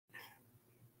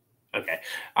Okay.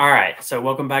 All right. So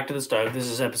welcome back to the Stove. This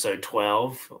is episode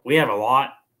 12. We have a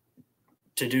lot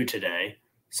to do today.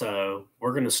 So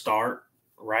we're going to start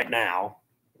right now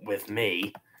with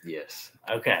me. Yes.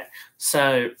 Okay.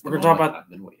 So we're going to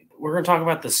talk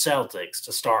about the Celtics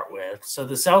to start with. So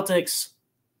the Celtics,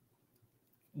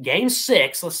 game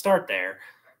 6, let's start there.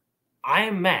 I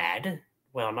am mad.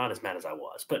 Well, not as mad as I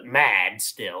was, but mad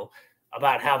still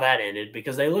about how that ended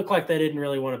because they looked like they didn't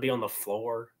really want to be on the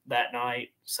floor that night.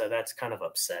 So that's kind of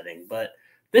upsetting. But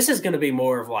this is going to be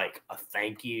more of like a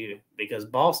thank you because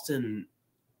Boston,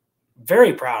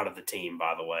 very proud of the team,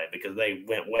 by the way, because they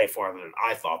went way farther than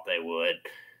I thought they would.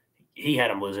 He had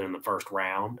them losing in the first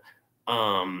round.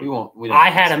 I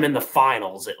had them in the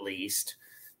finals at least,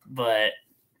 but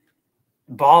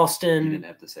Boston You didn't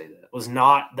have to say that. was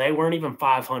not. They weren't even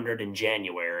 500 in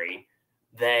January.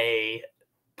 They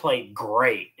played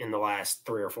great in the last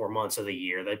 3 or 4 months of the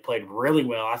year. They played really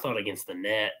well, I thought, against the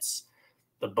Nets.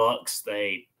 The Bucks,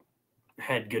 they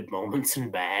had good moments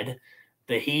and bad.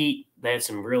 The Heat, they had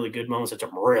some really good moments and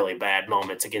some really bad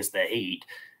moments against the Heat.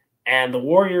 And the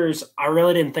Warriors, I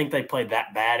really didn't think they played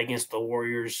that bad against the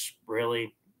Warriors,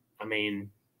 really. I mean,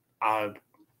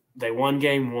 they won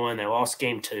game 1. They lost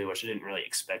game 2, which I didn't really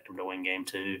expect them to win game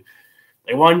 2.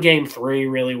 They won game 3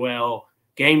 really well.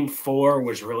 Game 4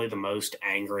 was really the most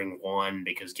angering one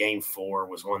because game 4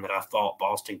 was one that I thought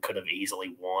Boston could have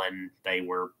easily won. They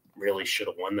really should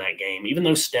have won that game. Even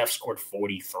though Steph scored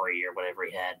 43 or whatever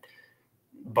he had,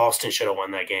 Boston should have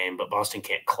won that game, but Boston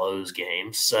can't close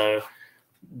games. So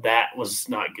that was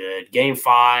not good. Game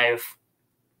 5,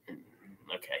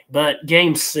 okay. But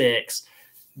game 6,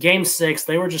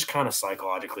 they were just kind of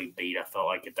psychologically beat, I felt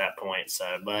like, at that point.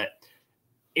 So, but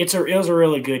it was a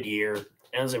really good year.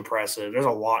 It was impressive. There's a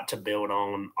lot to build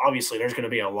on. Obviously, there's going to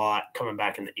be a lot coming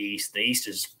back in the East. The East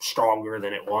is stronger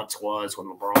than it once was when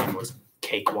LeBron was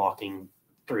cakewalking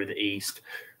through the East.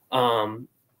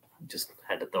 Just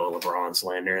had to throw a LeBron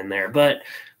slander in there. But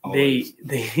the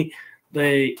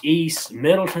East,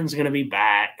 Middleton's going to be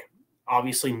back.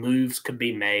 Obviously, moves could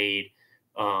be made.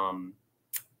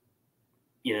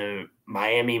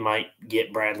 Miami might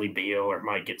get Bradley Beal or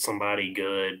might get somebody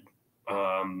good.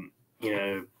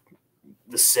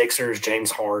 The Sixers, James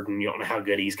Harden, you don't know how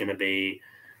good he's going to be.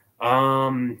 Who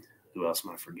else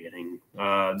am I forgetting?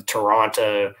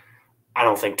 Toronto. I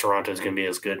don't think Toronto is going to be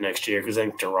as good next year because I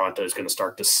think Toronto is going to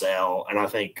start to sell. And I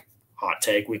think, hot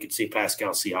take, we could see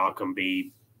Pascal Siakam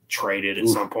be traded at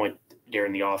some point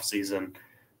during the offseason.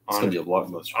 It's going to be a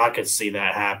blockbuster. I could see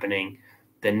that happening.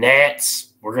 The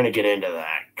Nets, we're going to get into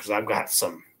that because I've got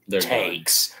some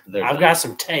takes. I've got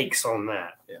some takes on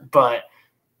that. Yeah. But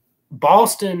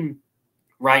Boston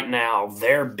right now,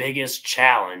 their biggest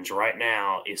challenge right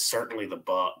now is certainly the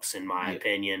Bucks, in my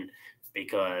opinion,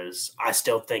 because I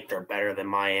still think they're better than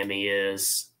Miami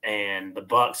is. And the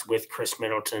Bucks with Chris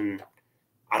Middleton,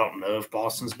 I don't know if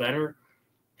Boston's better.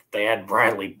 If they had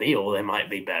Bradley Beal, they might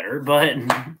be better. But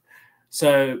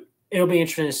so it'll be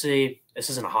interesting to see.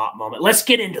 This isn't a hot moment. Let's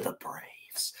get into the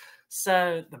Braves.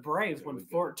 So the Braves won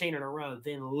 14 in a row,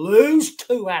 then lose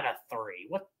 2 out of 3.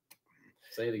 What?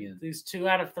 Say it again. Lose 2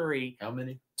 out of 3. How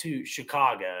many? To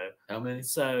Chicago. How many?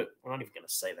 So we're not even going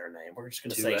to say their name. We're just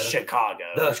going to say 2 Chicago.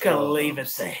 We're just going to leave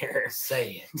it there.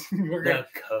 Say it. The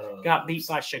Cubs got beat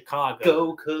by Chicago.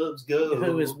 Go Cubs, go!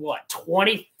 Who is what,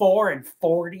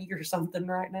 24-40 or something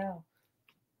right now?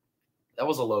 That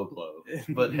was a low blow,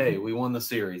 but hey, we won the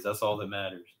series. That's all that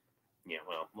matters. Yeah,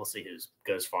 well, we'll see who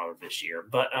goes farther this year,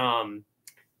 but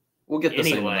we'll get the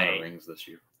same amount of rings this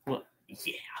year. Well,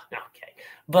 yeah, okay,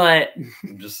 but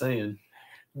I'm just saying.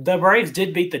 The Braves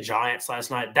did beat the Giants last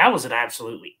night. That was an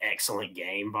absolutely excellent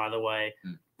game, by the way.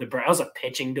 That was a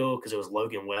pitching duel because it was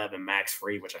Logan Webb and Max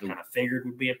Fried, which I kind of figured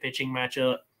would be a pitching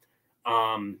matchup.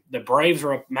 The Braves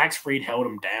were up. Max Fried held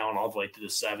them down all the way through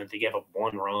the 7th. He gave up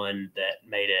 1 run that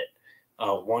made it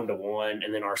 1-1,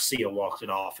 and then Arcia walked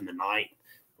it off in the 9th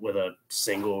with a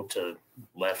single to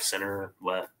left center,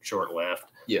 short left.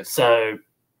 Yes. So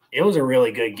it was a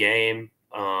really good game.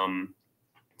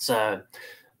 So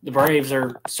the Braves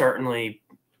are certainly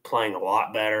playing a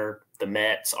lot better. The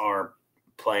Mets are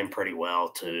playing pretty well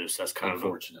too. So that's kind of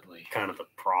the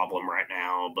problem right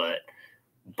now. But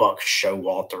Buck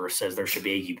Showalter says there should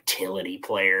be a utility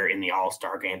player in the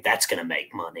All-Star game. That's going to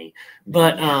make money.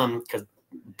 But because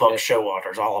Buck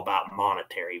Showalter is all about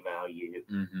monetary value.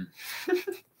 Mm-hmm.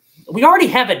 We already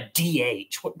have a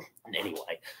DH.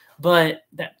 Anyway, but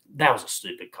That was a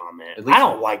stupid comment. At least- I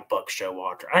don't like Buck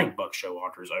Showalter. I think Buck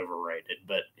Showalter is overrated.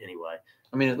 But anyway,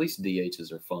 I mean, at least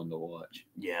DHs are fun to watch.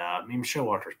 yeah, I mean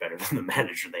Showalter's better than the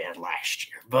manager they had last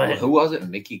year. But Who was it?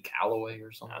 Mickey Callaway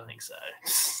or something? I think so.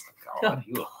 God,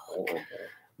 he was horrible.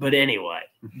 But anyway,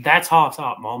 that's hot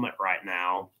top moment right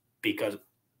now because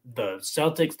the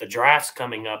Celtics, the draft's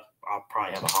coming up. I'll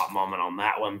probably have a hot moment on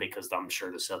that one because I'm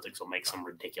sure the Celtics will make some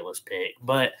ridiculous pick.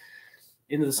 But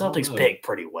the Celtics know. pick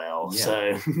pretty well. Yeah,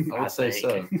 So I would say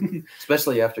so.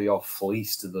 Especially after y'all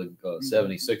fleeced the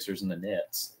 76ers and the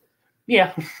Nets.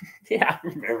 Yeah. Yeah, I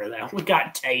remember that. We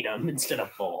got Tatum instead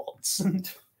of Fultz.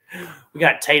 We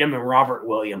got Tatum and Robert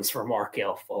Williams for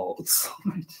Markelle Fultz.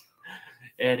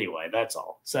 Anyway, that's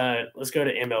all. So let's go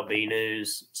to MLB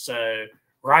news. So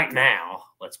right now,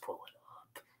 let's pull it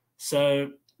up.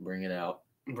 So Bring it out.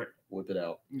 Whip it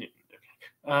out.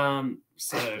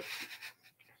 so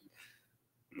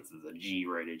this is a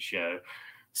G-rated show.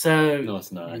 So No,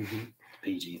 it's not.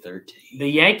 PG-13. the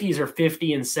Yankees are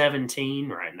 50-17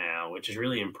 right now, which is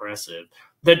really impressive.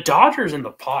 The Dodgers and the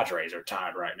Padres are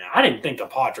tied right now. I didn't think the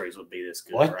Padres would be this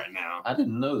good What? right now. I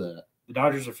didn't know that. The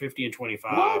Dodgers are 50-25.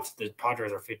 What? The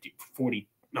Padres are 50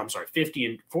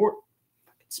 and 4. I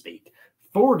can speak.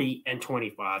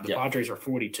 40-25. The Yeah. Padres are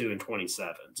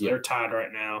 42-27. So Yeah. they're tied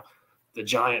right now. The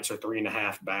Giants are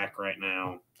 3.5 back right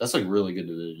now. That's a really good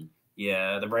division.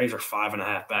 Yeah, the Braves are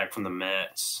 5.5 back from the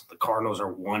Mets. The Cardinals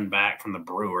are 1 back from the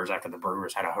Brewers after the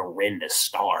Brewers had a horrendous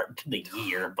start to the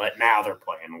year, but now they're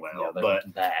playing well. they're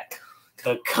But back.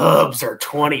 the Cubs are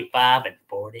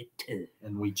 25-42.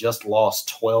 And we just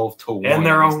lost 12-1. And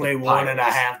they're against only the 1.5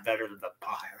 Pirates. better than the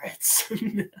Pirates.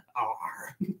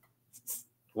 are.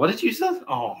 What did you say?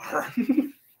 Are.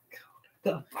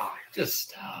 The Pirates. Just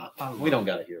stop. I love We don't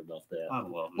got to hear about that. I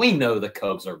love it. We know the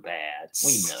Cubs are bad.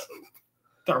 We know.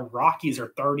 The Rockies are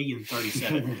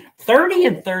 30-37.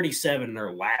 30-37 in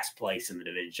their last place in the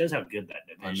division. Shows how good that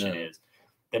division know. is.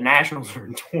 The Nationals are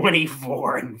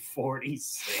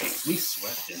 24-46. We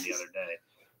swept them the other day.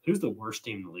 Who's the worst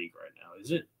team in the league right now?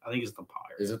 Is it? I think it's the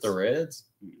Pirates. Is it the Reds?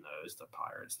 No, it's the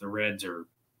Pirates. The Reds are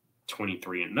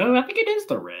 23 and no, I think it is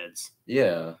the Reds.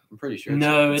 Yeah, I'm pretty sure.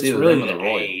 No, it's either really them or the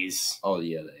Royals. A's. Oh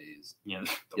yeah, the A's. Yeah, Yeah,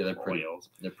 the they're pretty- Royals.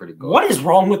 They're pretty good. What is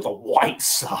wrong with the White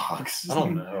Sox? I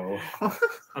don't know.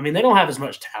 I mean, they don't have as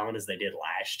much talent as they did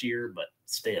last year, but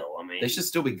still, I mean, They should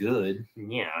still be good.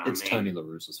 yeah, It's I mean, Tony La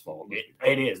Russa's fault.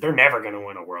 It is. They're never going to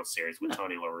win a World Series with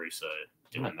Tony La Russa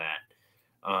doing that.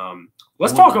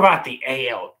 Let's talk about the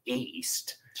AL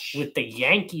East with the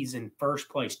Yankees in first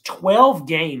place, 12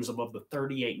 games above the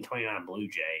 38-29 Blue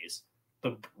Jays.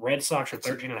 The Red Sox are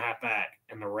 13.5 back,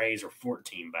 and the Rays are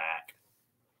 14 back.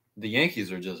 The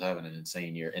Yankees are just having an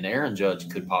insane year, and Aaron Judge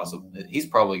could possibly. He's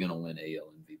probably going to win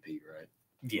AL MVP, right?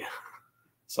 Yeah,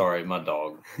 Sorry, my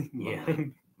dog. yeah.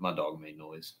 My dog made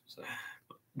noise. So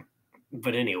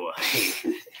But anyway,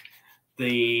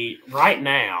 right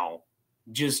now,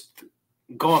 just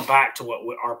going back to what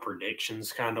our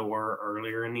predictions kind of were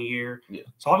earlier in the year. Yeah.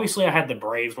 So obviously, I had the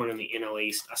Braves winning the NL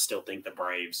East. I still think the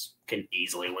Braves can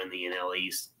easily win the NL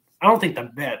East. I don't think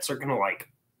the Mets are going to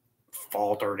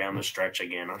falter down the stretch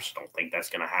again. I just don't think that's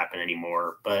going to happen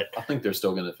anymore. But I think they're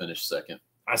still going to finish second.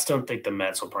 I still think the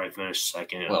Mets will probably finish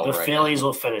second. Well, the right Phillies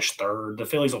will finish third. The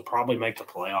Phillies will probably make the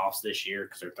playoffs this year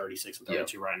because they're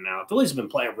 36-32 right now. The Phillies have been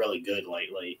playing really good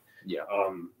lately. Yeah.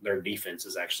 Their defense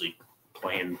is actually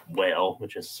playing well,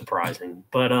 which is surprising.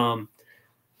 But the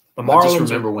I Marlins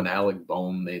just remember when Alec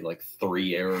Bohm made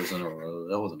 3 errors in a row.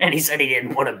 That was and he said he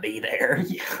didn't want to be there.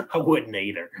 Yeah, I wouldn't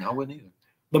either. No, I wouldn't either.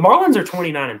 The Marlins are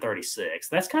 29-36.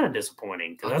 That's kind of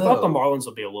disappointing because I I thought the know. Marlins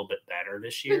would be a little bit better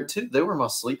this year. They were my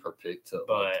sleeper pick to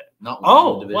But not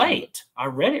win the division, wait, I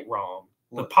read it wrong.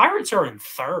 The What? Pirates are in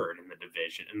third in the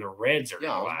division, and the Reds are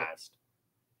Yeah, I in was- last.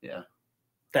 Yeah.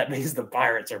 That means the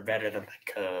Pirates are better than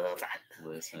the Cubs.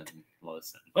 Listen.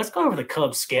 Let's go over the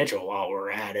Cubs' schedule while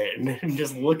we're at it, and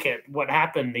just look at what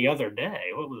happened the other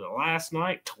day. What was it last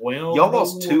night? 12. Y'all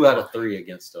lost 2 out of 3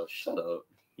 against us. Shut up.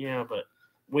 Yeah, but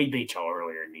we beat y'all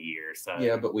earlier in the year, so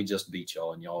Yeah, but we just beat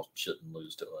y'all, and y'all shouldn't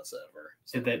lose to us ever.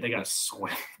 So, They got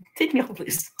swept. Didn't y'all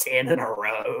lose 10 in a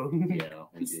row? yeah,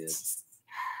 we did.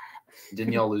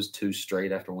 Didn't y'all lose 2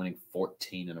 straight after winning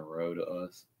 14 in a row to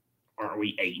us? Aren't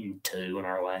we 8-2 in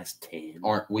our last 10?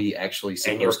 Aren't we actually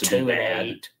And you're supposed to be bad?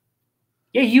 2-8.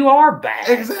 Yeah, you are bad.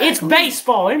 Exactly. It's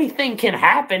baseball. Anything can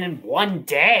happen in one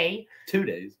day. 2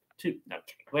 days. Okay.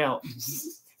 Well,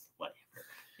 whatever.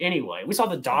 Anyway, we saw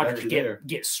the Dodgers you there.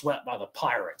 get swept by the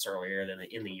Pirates earlier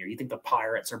in the year. You think the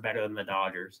Pirates are better than the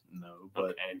Dodgers? No, but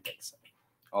Okay, I didn't think so.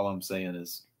 all I'm saying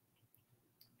is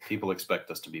People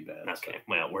expect us to be bad. Okay,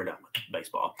 well, we're done with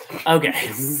baseball. Okay,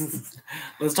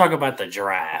 let's talk about the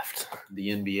draft. The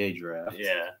NBA draft.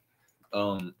 Yeah.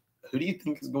 Who do you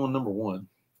think is going number one?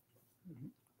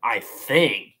 I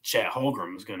think Chet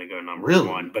Holmgren is going to go number Really?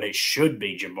 one, but it should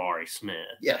be Jabari Smith.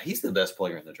 Yeah, he's the best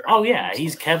player in the draft. Oh, yeah,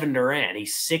 he's Kevin Durant.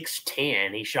 He's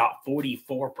 6'10". He shot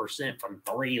 44% from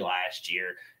three last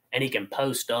year, and he can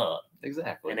post up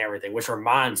Exactly. and everything, which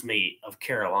reminds me of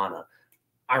Carolina.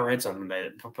 I read something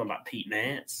about Pete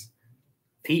Nance.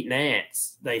 Pete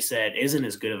Nance, they said, isn't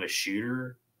as good of a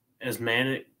shooter as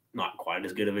Manic. Not quite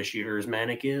as good of a shooter as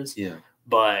Manic is. Yeah.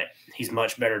 But he's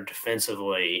much better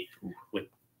defensively. With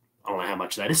I don't know how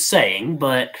much that is saying,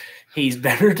 but he's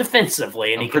better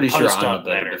defensively, and I'm he pretty can sure post I'm up a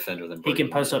better better. defender than He Brady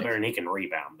can post up Manic. better, and he can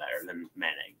rebound better than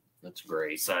Manic. That's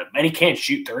great. So, and he can't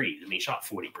shoot threes. I mean, he shot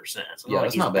 40%. So Yeah,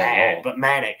 that's he's not bad at all. But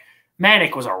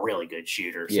Manic was a really good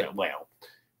shooter. So, Yeah. well,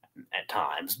 at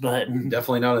times, but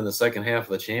Definitely not in the second half of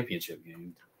the championship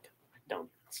game. don't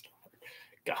start.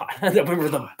 God, I remember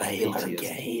the Baylor PTSD.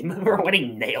 game. Remember when he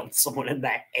nailed someone in the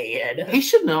head? He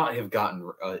should not have gotten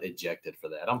ejected for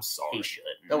that. I'm sorry. He should.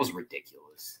 That was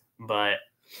ridiculous. But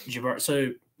Jabbar,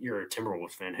 so you're a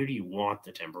Timberwolves fan. Who do you want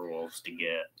the Timberwolves to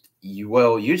get?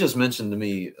 You just mentioned to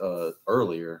me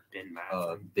earlier, Ben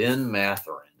Mathurin. Ben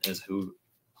Mathurin is who.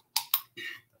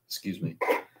 Excuse me.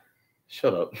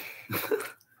 Shut up.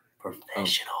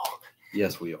 Professional.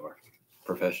 Yes, we are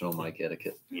professional mic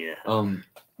etiquette. Yeah.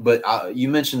 But you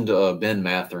mentioned Ben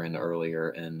Mathurin earlier,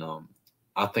 and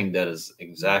I think that is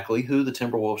exactly who the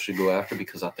Timberwolves should go after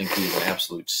because I think he's an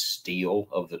absolute steal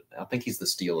I think he's the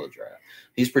steal of the draft.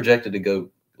 He's projected to go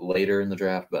later in the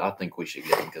draft, but I think we should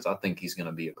get him because I think he's going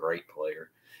to be a great player.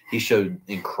 He showed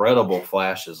incredible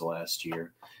flashes last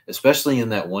year, especially in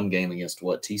that one game against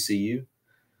TCU.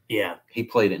 Yeah. He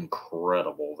played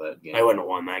incredible that game. They wouldn't have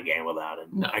won that game without him.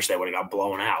 No. Actually, they would have got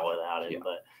blown out without him. Yeah.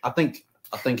 But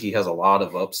I think he has a lot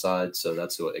of upside, so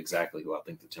that's exactly who I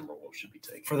think the Timberwolves should be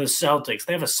taking. for the Celtics,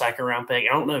 they have a second round pick.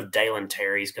 I don't know if Dalen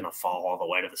Terry's going to fall all the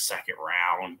way to the second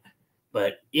round,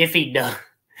 but if he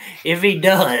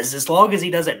does, as long as he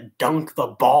doesn't dunk the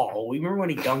ball. We remember when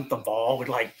he dunked the ball with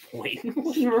point.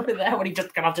 You remember that when he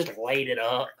just kind of just laid it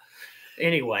up.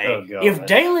 Anyway, Oh, God. if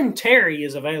Dalen Terry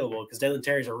is available, because Dalen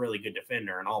Terry's a really good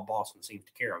defender, and all Boston seems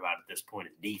to care about at this point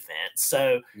is defense.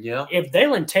 So Yeah. if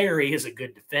Dalen Terry is a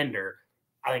good defender,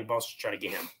 I think Boston should try to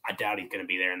get him. I doubt he's going to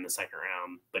be there in the second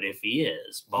round, but if he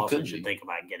is, Boston could should be. think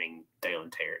about getting Dalen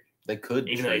Terry. They could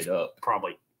Even though trade he's up.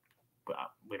 Probably,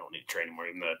 well, we don't need to trade anymore,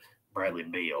 even though Bradley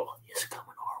Beal is coming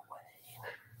our way.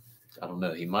 I don't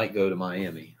know. He might go to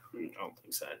Miami. I don't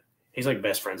think so. He's like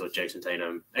best friends with Jason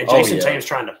Tatum. And Oh, Jason yeah. Tatum's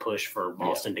trying to push for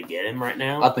Boston to get him right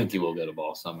now. I think he will go to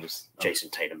Boston. Jason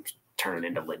Tatum's turning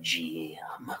into the GM.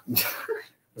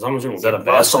 As long as we don't Is that get a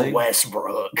bad Russell thing?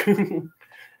 Westbrook.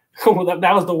 Well,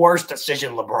 that was the worst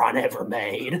decision LeBron ever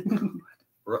made.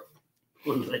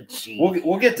 Legit.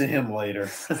 We'll get to him later.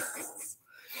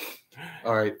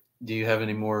 All right. Do you have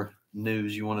any more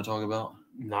news you want to talk about?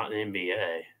 Not in NBA.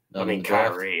 I Not in mean, the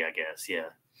draft? Kyrie, I guess. Yeah.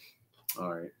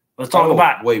 All right. Let's talk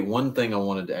about. Wait, one thing I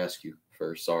wanted to ask you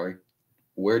first. Sorry.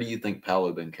 Where do you think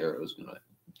Paolo Banchero is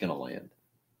gonna land?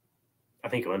 I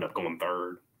think he'll end up going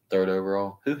third. Third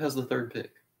overall. Who has the third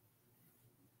pick?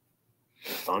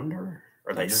 Thunder?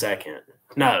 Or are they Thunder? second?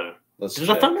 No. Let's Does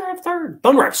the check. Thunder have third?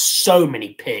 Thunder have so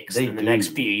many picks They in the do. next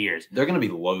few years. They're gonna be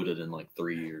loaded in like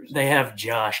 3 years. They have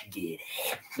Josh Giddey.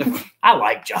 I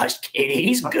like Josh Giddey.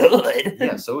 He's good.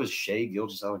 Yeah. So is Shea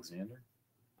Gilgeous-Alexander.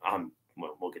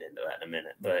 Well, we'll get into that in a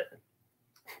minute, but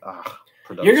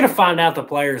Production. you're going to find out the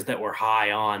players that were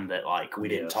high on that we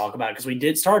didn't Yes. talk about because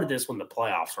we started this when the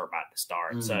playoffs were about to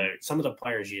start. Mhm. So some of the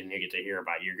players you didn't get to hear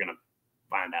about, you're going to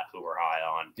find out who we're high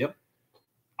on. Yep.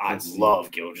 I Let's see.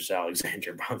 love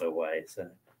Gilgeous-Alexander, by the way.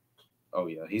 So Oh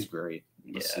yeah, he's great.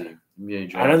 Let's Yeah. see.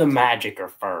 NBA I know the draft Magic are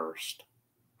first.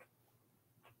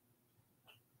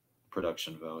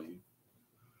 production value.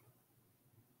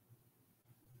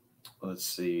 Let's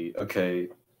see. Okay.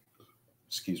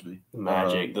 Excuse me. The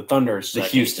Magic, the Thunder, is the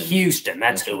second. Houston. Houston,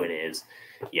 that's That's who right. it is.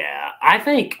 Yeah, I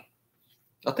think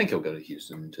He'll go to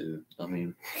Houston too. I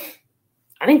mean,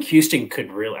 Houston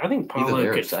could really. I think Either Paulo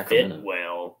there or could fit Sacramento.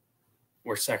 well.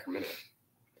 Or Sacramento.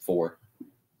 4.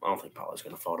 I don't think Paulo's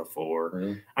going to fall to 4.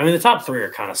 Really? I mean, the top 3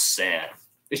 are kind of set.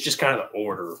 It's just kind of the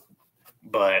order.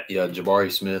 But Yeah,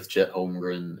 Jabari Smith, Chet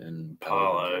Holmgren, and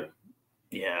Paolo. Banchero.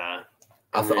 yeah,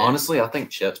 Honestly, I think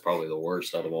Chet's probably the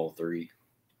worst out of all 3.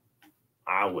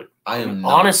 I would. I am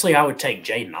not- Honestly, I would take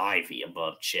Jaden Ivey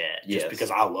above Chet just Yes.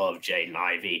 because I love Jaden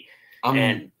Ivey. I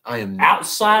am not-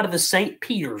 Outside of the St.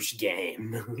 Peter's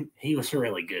game, he was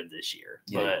really good this year.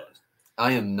 Yeah, he but was.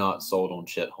 I am not sold on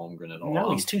Chet Holmgren at all.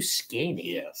 No, he's too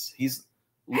skinny. Yes, he's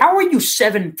How are you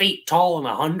 7 feet tall and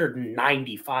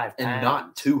 195 pounds? and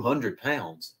not 200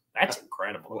 pounds. That's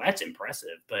incredible. That's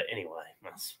impressive. But anyway, I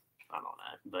don't know.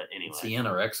 But anyway, Is he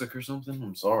anorexic or something?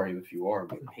 I'm sorry if you are,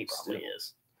 but he probably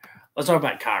is. Let's talk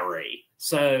about Kyrie.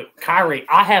 So, Kyrie,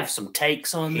 I have some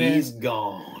takes on this. He's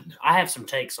gone. I have some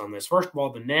takes on this. First of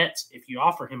all, the Nets, if you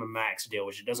offer him a max deal,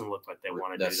 which it doesn't look like they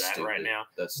want to do that stupid. right now,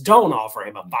 That's don't offer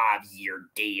him a 5-year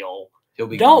deal. He'll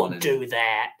be gone Don't do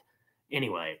that.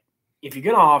 Anyway, if you're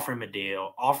going to offer him a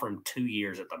deal, offer him 2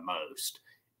 years at the most.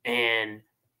 And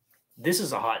this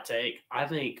is a hot take. I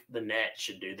think the Nets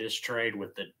should do this trade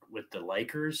with the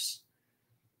Lakers.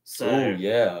 So, Oh,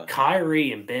 yeah.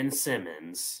 Kyrie and Ben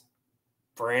Simmons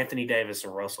for Anthony Davis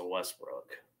and Russell Westbrook.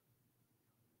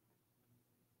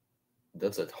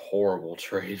 That's a horrible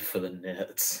trade for the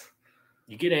Nets.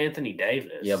 You get Anthony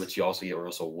Davis. Yeah, but you also get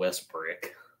Russell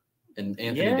Westbrook. And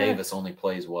Anthony Yeah. Davis only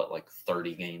plays,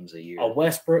 30 games a year? A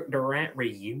Westbrook-Durant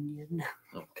reunion.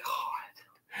 Oh,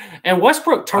 God. And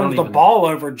Westbrook turns the even- ball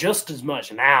over just as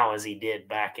much now as he did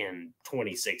back in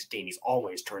 2016. He's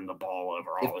always turned the ball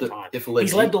over all the time.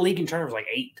 He's led the league in turnovers like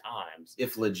 8 times.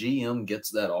 If the GM gets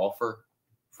that offer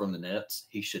from the Nets,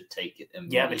 he should take it.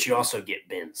 Yeah, but you also get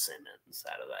Ben Simmons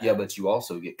out of that. Yeah, but you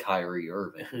also get Kyrie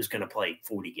Irving. Who's going to play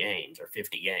 40 games or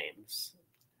 50 games?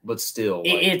 But still,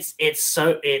 It's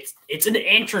an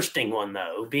interesting one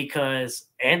though, because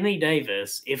Anthony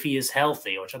Davis, if he is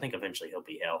healthy, which I think eventually he'll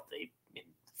be healthy in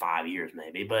 5 years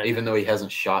maybe, but even though he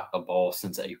hasn't shot a ball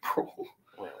since April.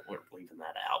 well, we're leaving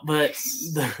that out. But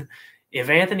if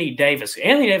Anthony Davis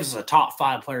is a top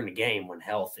 5 player in the game when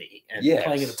healthy and Yes.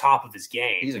 playing at the top of his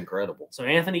game. He's incredible. So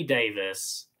Anthony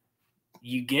Davis,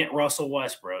 you get Russell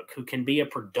Westbrook, who can be a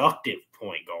productive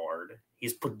point guard.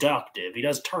 He's productive. He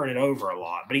does turn it over a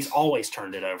lot, but he's always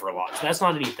turned it over a lot. So that's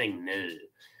not anything new.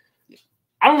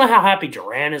 I don't know how happy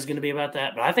Durant is going to be about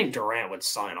that, but I think Durant would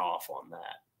sign off on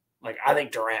that. Like, I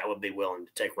think Durant would be willing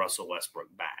to take Russell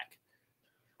Westbrook back.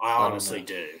 I honestly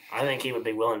do. I think he would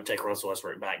be willing to take Russell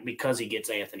Westbrook back because he gets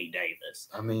Anthony Davis.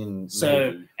 I mean,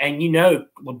 So, maybe. and you know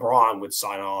LeBron would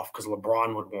sign off because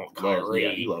LeBron would want Kyrie.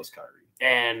 Yeah, he loves Kyrie.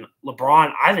 And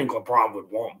I think LeBron would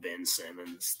want Ben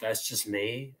Simmons. That's just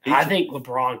me. I think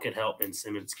LeBron could help Ben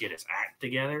Simmons get his act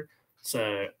together.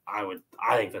 So I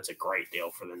think that's a great deal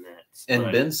for the Nets. And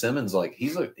But- Ben Simmons,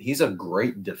 he's a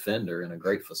great defender and a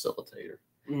great facilitator.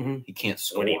 Mhm. He can't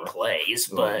score when he plays,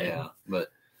 Well, but yeah,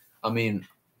 but I mean,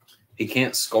 he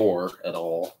can't score at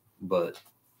all. But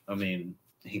I mean,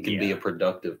 he can be Yeah. a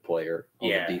productive player on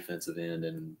Yeah. the defensive end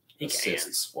and He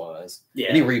assists wise. yeah.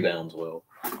 And he rebounds well.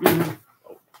 Mhm.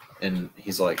 And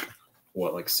he's like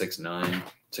 6'9",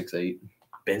 6'8".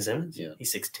 Ben Simmons? Yeah.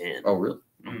 He's 6'10". Oh, really?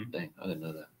 Mhm. Dang, I didn't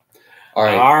know that. All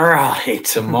right. All right.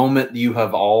 The moment you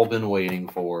have all been waiting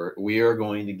for, we are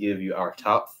going to give you our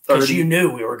top Because 30. you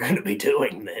knew we were going to be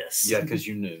doing this. Yeah, because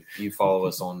you knew. You follow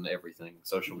us on everything,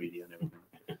 social media and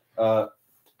everything.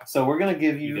 So we're going to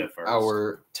give You you go first.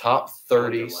 our top I'll go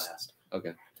 30. last.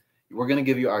 Okay. We're going to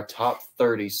give you our top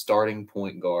 30 starting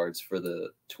point guards for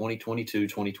the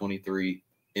 2022-2023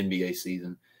 NBA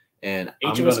season. And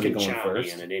Each I'm of us going to can be going chime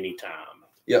first. in at any time.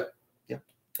 Yep.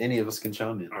 Any of us can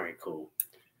chime in. All right, cool.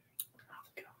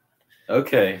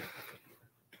 Okay.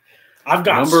 I've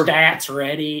got Number- stats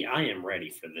ready. I am ready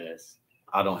for this.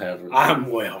 I don't have it. I'm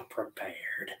well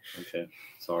prepared. Okay.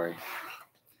 Sorry.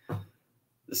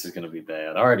 This is going to be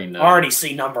bad. I already know. I already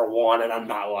see number 1, and I'm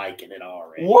not liking it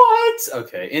already. What?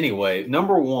 Okay. Anyway,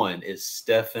 number 1 is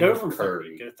Stephen Go from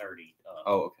Curry. 30. Go 30.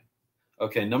 Oh, okay.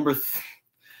 Okay. Number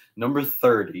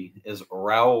 30 is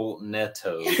Raul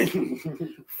Neto.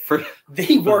 For,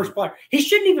 The worst player. He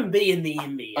shouldn't even be in the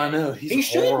NBA. I know He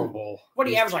shouldn't. horrible. What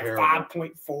do you He's average, like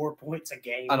terrible. 5.4 points a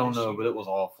game? I don't this know, year? but it was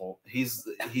awful. He's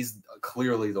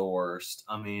clearly the worst.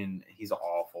 I mean, he's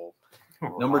awful.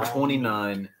 Number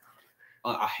 29.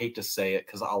 I hate to say it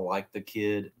because I like the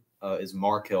kid. Is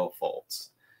Markelle Fultz.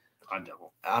 I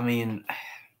don't. I mean,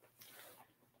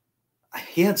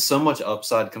 he had so much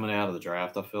upside coming out of the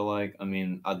draft, I feel like. I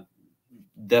mean, I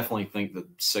definitely think the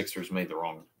Sixers made the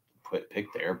wrong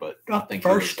pick there, but I think he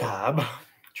was- time.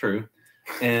 True.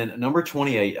 And number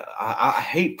 28, I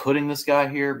hate putting this guy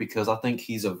here because I think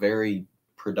he's a very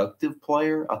productive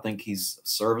player. I think he's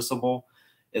serviceable.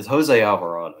 Is Jose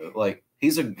Alvarado. Like,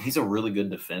 he's a really good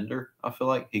defender, I feel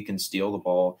like. He can steal the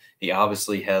ball. He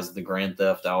obviously has the Grand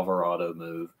Theft Alvarado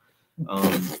move.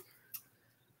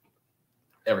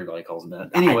 Everybody calls him that.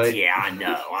 Anyway, Yeah, I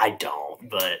know. I don't,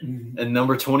 but and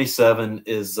number 27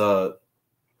 is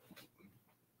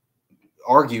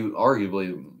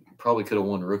arguably probably could have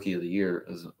won Rookie of the Year.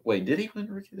 Wait, did he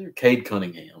win Rookie of the Year? Cade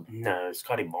Cunningham. No,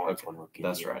 Scotty Barnes Okay, won Rookie.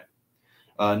 That's right.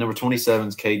 Number 27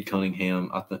 is Cade Cunningham.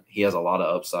 I think he has a lot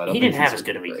of upside. He didn't have as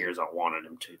good of a year as I wanted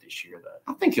him to this year,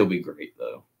 though. I think he'll be great,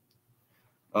 though.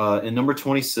 And number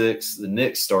 26, the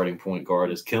Knicks starting point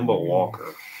guard is Kemba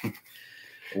Walker.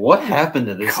 What happened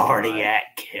to this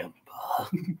Cardiac Kemba?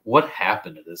 What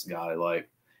happened to this guy? Like,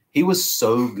 he was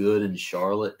so good in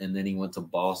Charlotte, and then he went to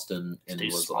Boston and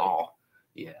was small.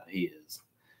 Like, yeah, he is.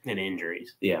 And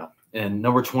injuries. Yeah. And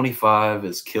number 25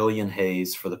 is Killian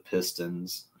Hayes for the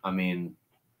Pistons. I mean,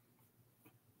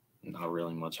 not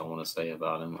really much I want to say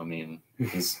about him. I mean,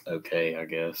 he's okay, I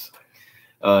guess.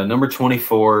 Number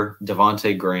 24,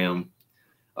 Devontae Graham.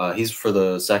 He's for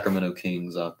the Sacramento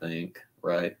Kings, I think,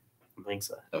 right? I think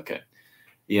so. Okay.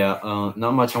 Yeah,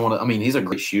 not much I want to – I mean, he's a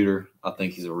great shooter. I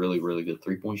think he's a really, really good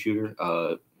three-point shooter.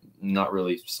 Not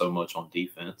really so much on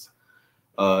defense.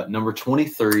 Number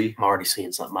 23. I'm already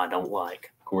seeing something I don't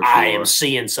like. Of course I am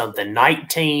seeing something.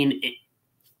 19.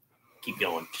 Keep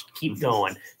going. Just keep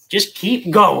going. Just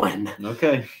keep going.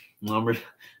 Okay. Number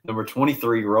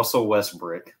 23, Russell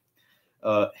Westbrook.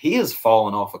 He has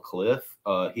fallen off a cliff.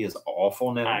 He is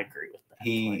awful now. I agree with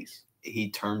that.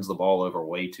 He turns the ball over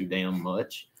way too damn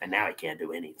much. And now he can't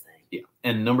do anything. Yeah.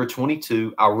 And number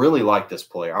 22, I really like this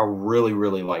player. I really,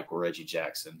 really like Reggie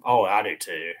Jackson. Oh, I do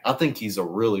too. I think he's a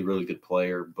really, really good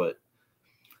player, but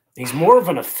he's more of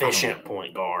an efficient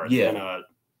point guard than a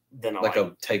like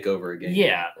a takeover game.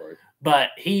 Yeah. But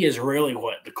he is really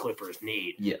what the Clippers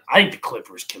need. Yeah. I think the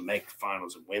Clippers can make the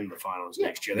finals and win the finals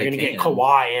next year. They're going to get can.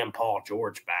 Kawhi and Paul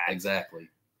George back. Exactly.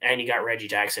 And you got Reggie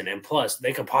Jackson. And plus,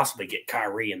 they could possibly get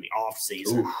Kyrie in the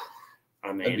offseason. I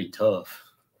mean, that'd be tough.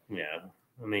 Yeah.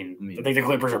 I think the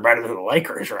Clippers are better than the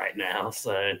Lakers right now.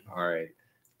 So, all right.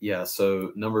 Yeah,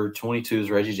 so number 22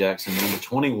 is Reggie Jackson. Number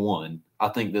 21, I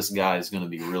think this guy is going to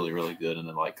be really, really good in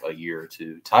like a year or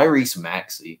two. Tyrese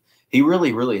Maxey. He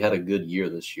really, really had a good year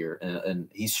this year, and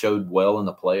he showed well in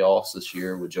the playoffs this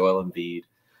year with Joel Embiid.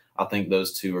 I think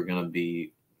those two are going to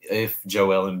be, if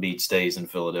Joel Embiid stays in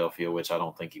Philadelphia, which I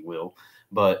don't think he will,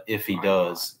 but if he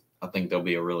does, I think they'll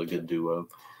be a really good duo.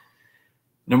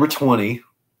 Number 20.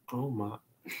 Oh, my.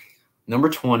 Number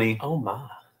 20. Oh, my.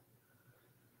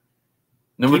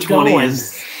 Number 20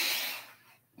 is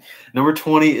number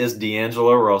 20 is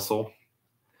D'Angelo Russell.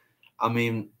 I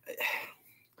mean,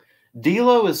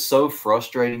 D'Lo is so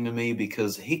frustrating to me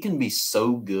because he can be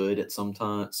so good at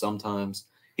sometimes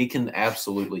he can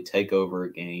absolutely take over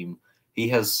a game. He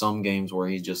has some games where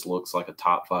he just looks like a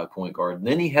top 5 point guard. And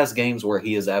then he has games where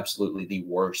he is absolutely the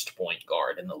worst point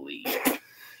guard in the league.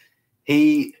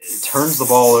 He turns the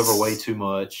ball over way too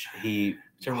much.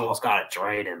 Timberwolves got to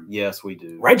trade him. Yes, we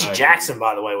do. Reggie Jackson,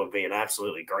 by the way, would be an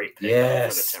absolutely great pick.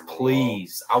 Yes, for the Timberwolves.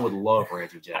 Please. I would love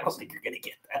Reggie Jackson. I don't think you're going to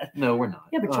get that. No, we're not.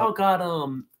 Yeah, but y'all got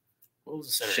what was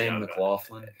the center? Shane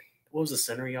McLaughlin. What was the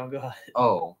center y'all got?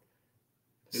 Oh,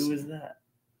 who was that?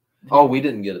 Oh, we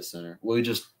didn't get a center. We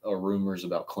just rumors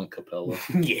about Clint Capella.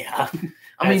 Yeah,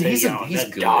 I mean he's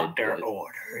good. Doctor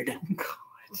ordered. God.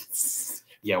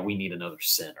 Yeah, we need another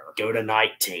center. Go to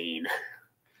 19.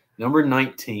 Number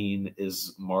 19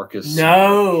 is Marcus.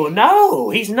 No,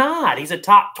 he's not. He's a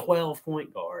top 12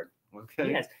 point guard.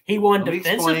 Okay. Yes, he won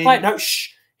defensive player. No,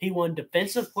 he won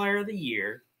defensive player of the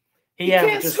year. He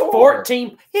averages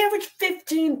 14. He averaged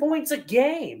 15 points a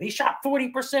game. He shot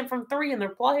 40% from 3 in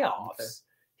their playoffs. Okay.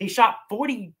 He shot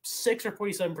 46 or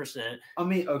 47%. I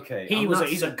mean, okay.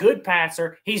 He's a good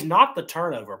passer. He's not the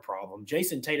turnover problem.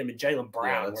 Jason Tatum and Jaylen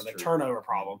Brown were the turnover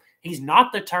problem. He's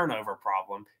not the turnover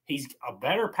problem. He's a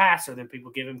better passer than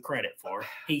people give him credit for.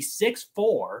 He's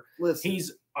 6'4". Listen.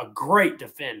 He's a great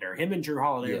defender. Him and Drew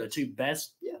Holiday are the two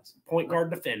best point guard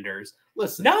defenders.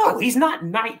 Listen. No, he's not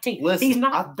 19. Listen, he's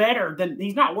not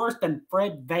he's not worse than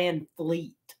Fred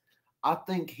VanVleet. I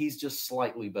think he's just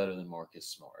slightly better than Marcus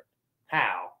Smart.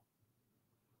 How?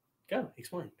 Go,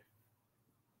 explain.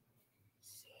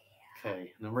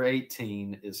 Okay, number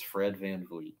 18 is Fred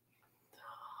VanVleet.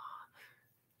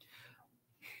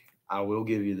 I will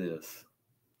give you this.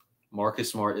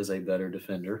 Marcus Smart is a better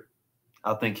defender.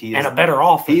 I think he is. And a better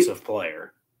offensive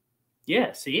player.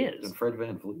 Yes, he is. Than Fred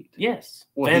VanVleet. Yes.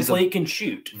 Well, VanVleet can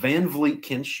shoot. VanVleet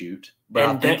can shoot. But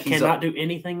and that cannot do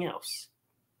anything else.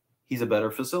 He's a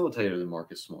better facilitator than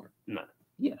Marcus Smart. No.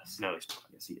 Yes. No, he's not.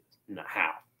 Yes, he is. No,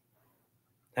 how?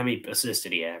 How many assists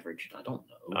did he average? I don't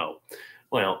know. Oh,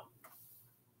 well,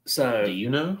 so. Do you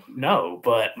know? No,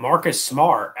 but Marcus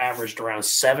Smart averaged around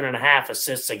 7.5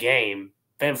 assists a game.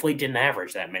 VanVleet didn't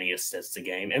average that many assists a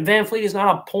game. And VanVleet is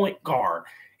not a point guard.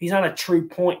 He's not a true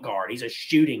point guard. He's a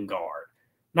shooting guard.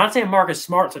 Not saying Marcus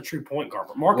Smart's a true point guard,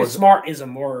 but Marcus Well, Smart is a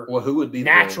more Well, who would be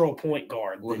natural point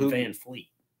guard than Van Fleet.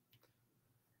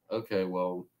 Okay,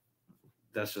 well,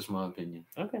 that's just my opinion.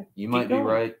 Okay. You might be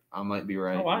right. I might be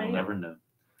right. You'll never know.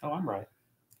 Oh, I'm right.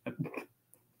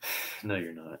 No,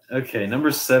 you're not. Okay,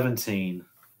 number 17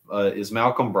 is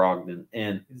Malcolm Brogdon.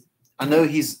 And I know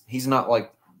he's not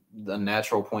like the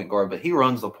natural point guard, but he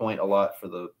runs the point a lot for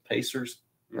the Pacers,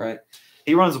 right?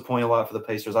 He runs the point a lot for the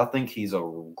Pacers. I think he's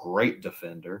a great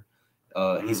defender.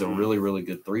 He's a really, really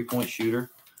good three-point shooter.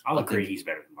 I'll agree he's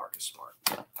better than Marcus Smart.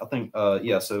 I think,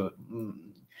 so,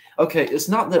 okay, it's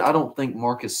not that I don't think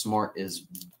Marcus Smart is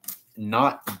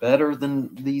not better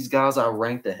than these guys I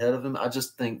ranked ahead of him. I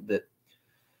just think they're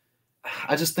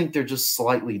just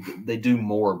slightly, they do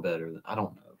more better. I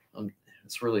don't know.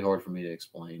 It's really hard for me to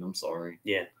explain. I'm sorry.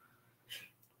 Yeah.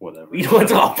 Whatever. You don't have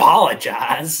to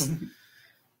apologize.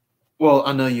 Well,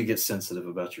 I know you get sensitive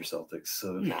about your Celtics.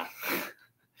 So, nah.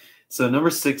 So number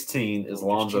 16 is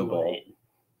Lonzo Ball.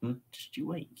 Just you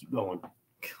wait. Keep going.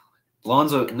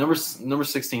 Number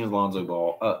 16 is Lonzo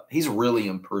Ball. He's really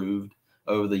improved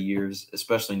over the years,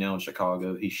 especially now in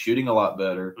Chicago. He's shooting a lot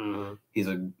better. Mm-hmm. He's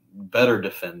a better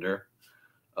defender.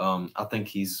 I think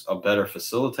he's a better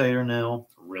facilitator now.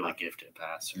 Really gifted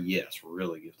passer. Yes,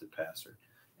 really gifted passer.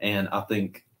 And I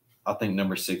think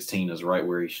number 16 is right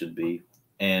where he should be.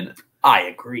 And I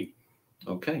agree.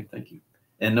 Okay, thank you.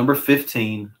 And number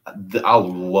 15, I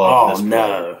love this player.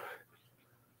 No.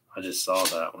 I just saw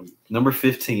that one. Number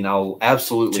 15, I'll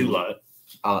absolutely Too low.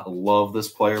 I love this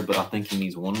player, but I think he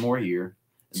needs one more year,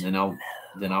 and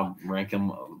then I'll rank him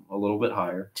a little bit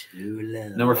higher. Too low.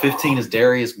 Number 15 is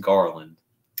Darius Garland,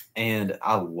 and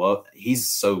he's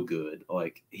so good.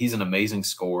 Like, he's an amazing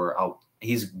scorer.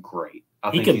 He's great.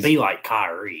 He could be like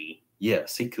Kyrie.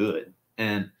 Yes, he could.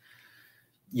 And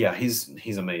yeah,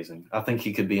 he's amazing. I think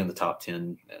he could be in the top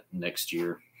 10 next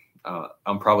year.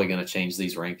 I'm probably going to change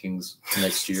these rankings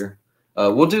next year.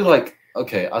 We'll do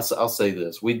I'll say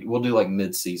this. We'll do like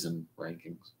mid-season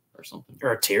rankings or something.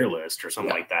 Or a tier list or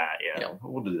something like that. Yeah,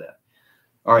 we'll do that.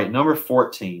 All right, number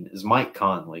 14 is Mike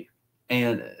Conley.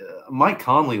 And Mike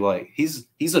Conley, like, he's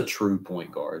a true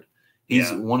point guard.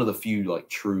 He's one of the few, like,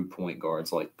 true point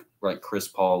guards, like Chris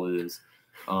Paul is.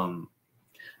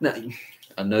 Now,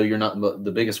 I know you're not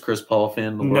the biggest Chris Paul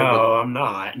fan in the world. No, I'm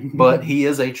not. But he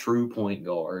is a true point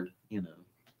guard,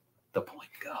 the point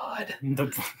god.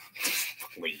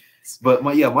 Please. But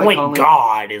Mike point Conley,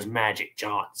 god is Magic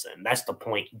Johnson. That's the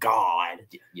point god.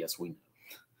 Yes, we know.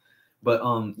 But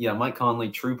Mike Conley,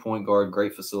 true point guard,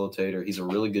 great facilitator. He's a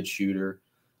really good shooter,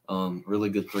 really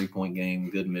good 3-point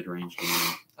game, good mid-range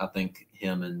game. I think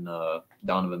him and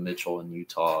Donovan Mitchell in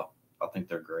Utah, I think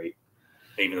they're great.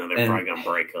 Even though they're probably gonna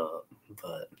break up.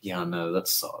 But yeah, I know that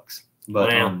sucks.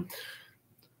 But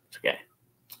it's okay.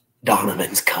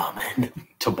 Donovan's coming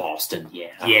to Boston.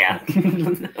 Yeah.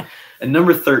 And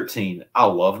number 13, I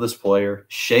love this player,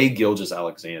 Shai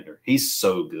Gilgeous-Alexander. He's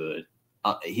so good.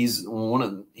 He's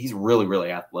really,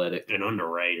 really athletic and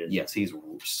underrated. Yes, he's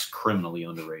criminally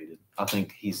underrated. I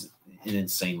think he's an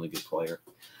insanely good player.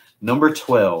 Number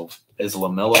 12 is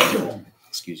LaMelo.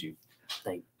 Excuse you.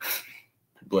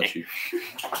 Bless you.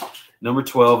 Number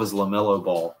 12 is LaMelo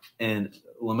Ball. And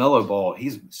LaMelo Ball,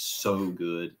 he's so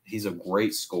good. He's a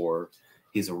great scorer.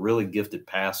 He's a really gifted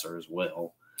passer as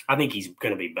well. I think he's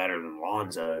going to be better than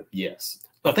Lonzo. Yes.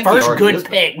 The first good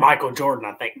pick Michael Jordan,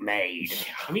 I think, made.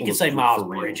 I mean, you could say Miles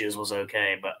Bridges was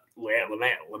okay, but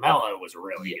LaMelo was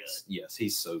really good. Yes,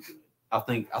 he's so good. I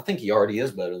think he already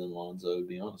is better than Lonzo, to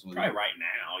be honest with you. Probably right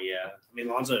now, yeah. I mean,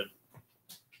 Lonzo,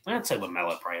 I'd say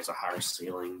LaMelo probably has a higher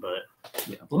ceiling, but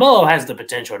LaMelo has the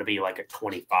potential to be like a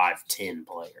 25-10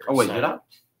 player. Oh, wait, did I?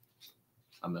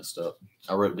 I messed up.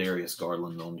 I wrote Darius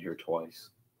Garland on here twice.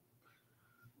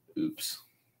 Oops.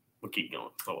 We'll keep going.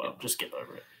 Oh, well, just skip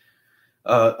over it.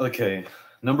 Okay.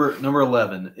 Number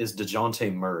 11 is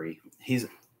DeJounte Murray. He's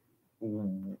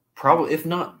probably, if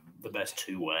not the best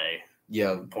two-way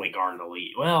point guard in the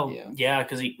league. Well,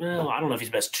 because I don't know if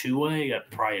he's best two-way.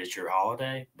 Probably is Jrue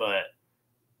Holiday, but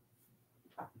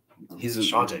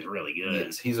DeJounte's really good.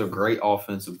 Yes, he's a great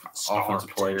offensive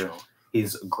player.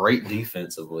 He's great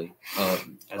defensively.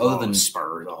 Other than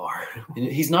Spurs are.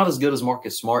 He's not as good as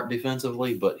Marcus Smart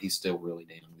defensively, but he's still really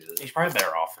damn good. He's probably a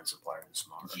better offensive player than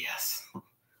Smart. Yes,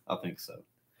 I think so.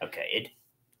 Okay,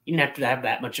 you didn't have to have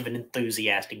that much of an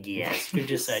enthusiastic yes. You could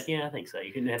just said, I think so.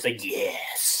 You didn't have to say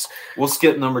yes. We'll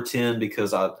skip number 10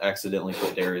 because I accidentally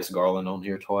put Darius Garland on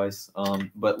here twice.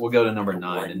 But we'll go to number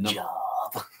 9.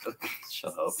 Job.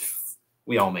 Shut up.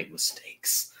 We all make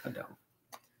mistakes. I don't.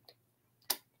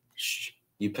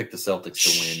 You picked the Celtics to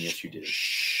win. Yes, you did.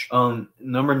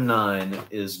 Number 9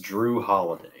 is Drew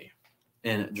Holiday.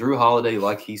 And Drew Holiday,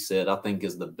 like he said, I think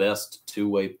is the best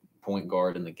two-way point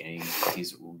guard in the game.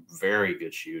 He's a very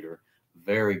good shooter,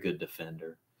 very good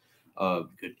defender.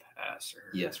 Good passer.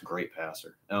 Yes, great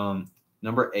passer.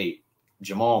 Number 8,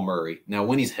 Jamal Murray. Now,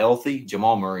 when he's healthy,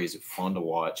 Jamal Murray is fun to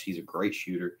watch. He's a great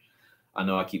shooter. I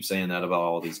know I keep saying that about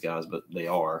all these guys, but they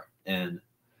are. And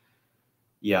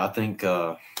yeah, I think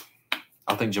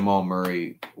Jamal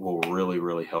Murray will really,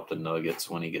 really help the Nuggets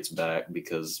when he gets back,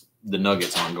 because the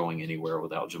Nuggets aren't going anywhere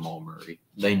without Jamal Murray.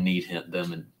 They need him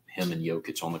and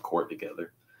Jokic on the court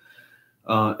together.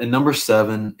 And number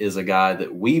 7 is a guy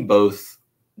that we both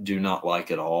do not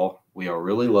like at all. We are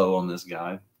really low on this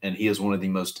guy, and he is one of the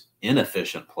most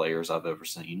inefficient players I've ever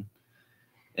seen.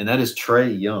 And that is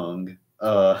Trae Young.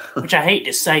 Which I hate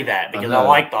to say that because I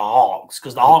like the Hawks,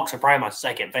 because the Hawks are probably my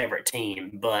second favorite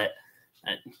team. But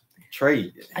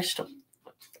Trae,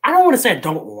 I don't want to say I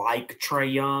don't like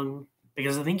Trae Young,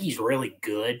 because I think he's really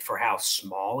good for how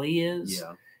small he is.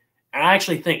 yeah, And I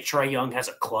actually think Trae Young has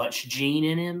a clutch gene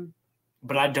in him,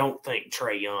 but I don't think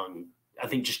Trae Young. I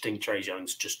think Trae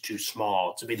Young's just too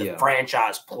small to be the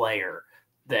franchise player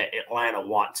that Atlanta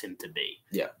wants him to be.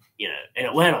 Yeah. And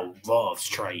Atlanta loves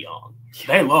Trae Young.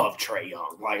 They love Trae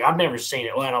Young. Like, I've never seen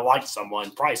Atlanta like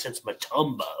someone probably since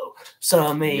Mutombo. So,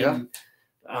 I mean,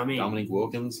 Dominique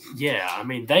Wilkins. Yeah, I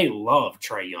mean, they love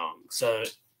Trae Young. So,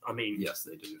 I mean, yes,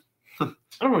 they do. I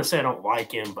don't want to say I don't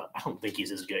like him, but I don't think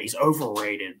he's as good. He's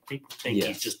overrated. People think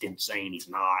he's just insane. He's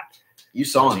not. You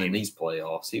saw him in these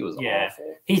playoffs. He was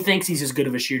awful. He thinks he's as good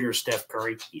of a shooter as Steph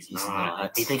Curry. He's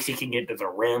not. He thinks he can get to the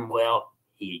rim well.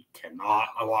 He cannot.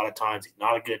 A lot of times, he's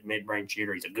not a good mid-range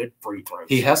shooter. He's a good free throw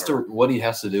shooter. What he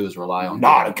has to do is rely on.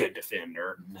 Not a good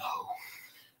defender. No.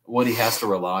 What he has to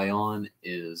rely on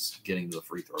is getting to the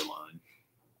free throw line.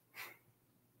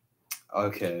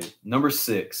 Okay, number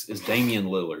 6 is Damian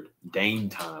Lillard. Dame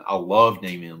time. I love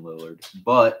Damian Lillard,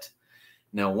 but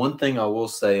now one thing I will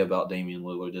say about Damian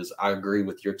Lillard is I agree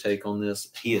with your take on this.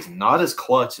 He is not as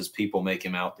clutch as people make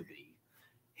him out to be.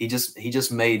 He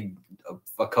just made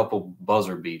a couple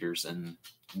buzzer beaters, and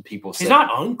people say he's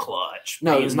not unclutch.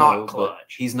 No, he's not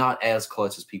clutch. He's not as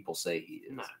clutch as people say he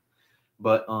is. No.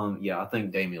 But I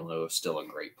think Damian Lillard is still a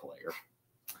great player.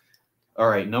 All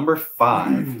right, number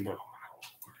 5. No.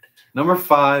 Number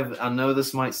 5, I know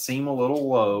this might seem a little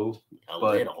low,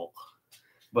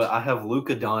 but I have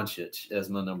Luka Doncic as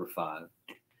my number 5.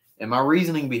 And my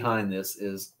reasoning behind this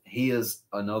is he is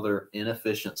another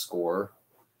inefficient scorer,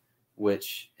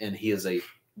 and he is a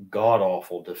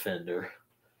god-awful defender.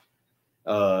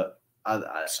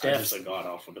 Steph's a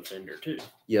god-awful defender, too.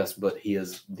 Yes, but he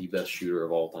is the best shooter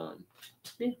of all time.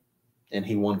 Yeah. And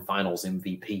he won Finals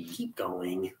MVP. Keep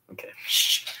going. Okay.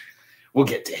 We'll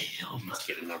get to him. Let's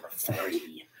get to number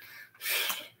 3.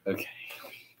 Okay.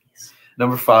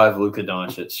 Number 5, Luka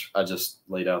Doncic. I just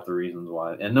laid out the reasons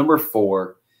why. And number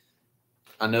 4,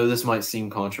 I know this might seem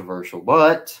controversial,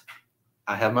 but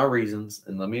I have my reasons,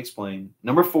 and let me explain.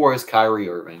 Number 4 is Kyrie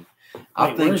Irving.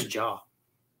 Where's Ja?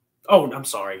 Oh, I'm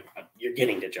sorry. You're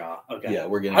getting to Ja. Okay. Yeah,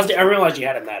 we're getting. I realized you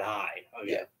had him that high.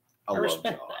 Okay. Yeah, I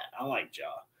respect that. I like Ja.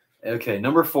 Okay,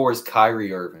 number 4 is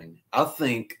Kyrie Irving. I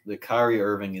think that Kyrie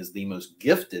Irving is the most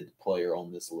gifted player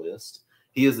on this list.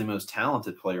 He is the most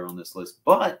talented player on this list,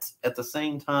 but at the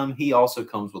same time, he also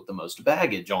comes with the most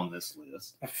baggage on this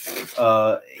list.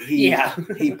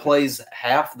 He plays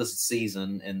half the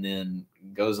season and then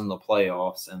goes in the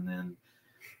playoffs and then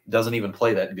doesn't even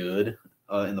play that good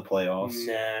in the playoffs.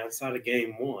 Nah, it's not a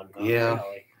game 1. Yeah,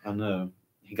 really. I know.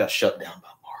 He got shut down by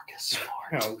Marcus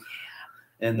Smart. Oh,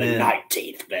 and the then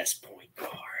 19th best point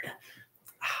guard.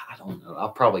 I don't know. I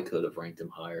probably could have ranked him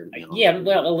higher. Yeah,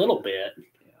 well, a little bit.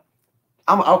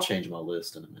 I'll change my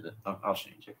list in a minute. I'll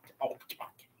change it. Oh,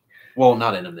 well,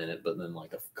 not in a minute, but then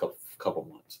like a couple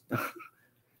months.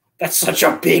 That's such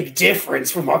a big difference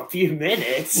from a few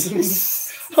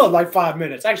minutes. Like 5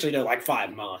 minutes. Actually, no, like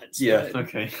 5 months. Yeah. But.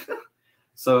 Okay.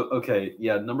 So,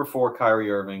 number 4, Kyrie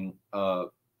Irving.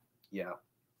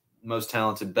 Most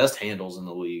talented, best handles in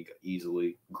the league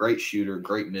easily. Great shooter,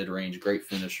 great mid-range, great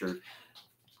finisher.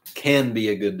 Can be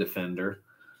a good defender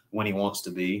when he wants to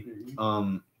be.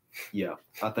 Mm-hmm.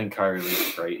 I think Kyrie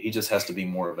is great. He just has to be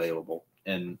more available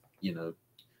and,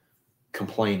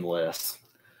 complain less.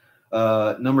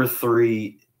 Number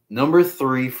three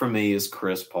for me is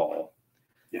Chris Paul.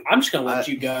 Yeah, I'm just going to let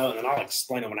you go, and then I'll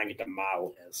explain it when I get to my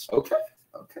list. Okay.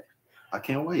 I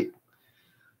can't wait.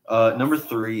 Number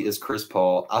 3 is Chris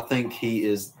Paul. I think he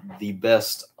is the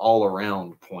best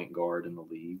all-around point guard in the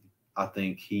league. I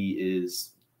think he is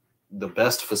the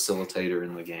best facilitator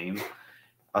in the game.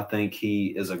 I think he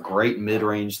is a great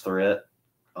mid-range threat.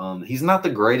 He's not the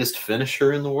greatest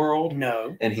finisher in the world,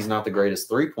 No. and he's not the greatest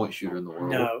three-point shooter in the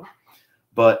world. No.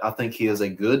 But I think he is a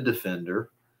good defender.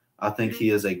 I think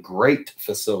he is a great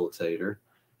facilitator.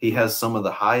 He has some of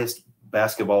the highest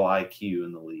basketball IQ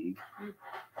in the league,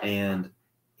 and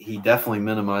he definitely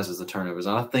minimizes the turnovers.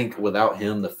 And I think without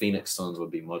him, the Phoenix Suns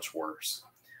would be much worse.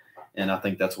 And I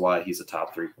think that's why he's a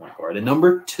top 3-point guard. And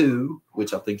number 2,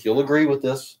 which I think you'll agree with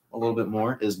this a little bit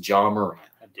more, is Ja Morant.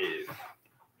 I do.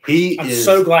 I'm is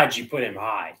so glad you put him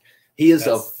high. He is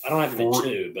I don't have him at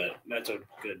 2, but that's a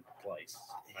good place.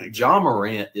 Ja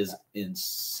Morant is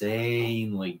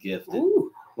insanely gifted.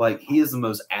 Ooh. Like, he is the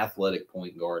most athletic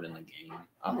point guard in the game.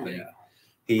 I think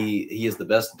he is the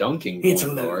best dunking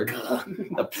point guard.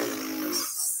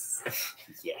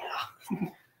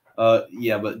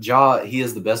 Yeah, but Ja, he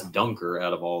is the best dunker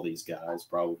out of all these guys,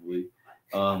 probably.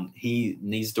 He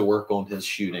needs to work on his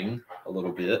shooting a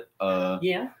little bit.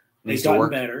 He's gotten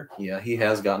better. Yeah, he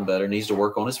has gotten better. Needs to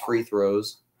work on his free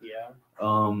throws. Yeah.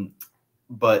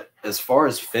 But as far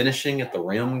as finishing at the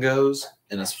rim goes,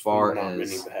 and as far Not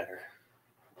as any better.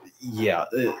 Yeah,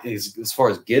 as far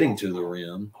as getting to the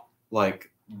rim, like,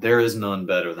 there is none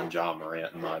better than Ja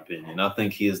Morant, in my opinion. I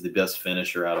think he is the best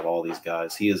finisher out of all these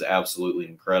guys. He is absolutely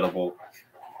incredible.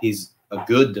 He's a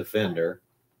good defender.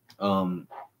 Wouldn't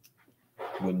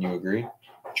you agree?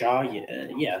 Ja,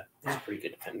 yeah, he's a pretty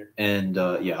good defender. And,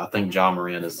 I think Ja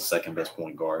Morant is the second best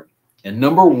point guard. And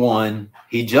number 1,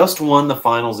 he just won the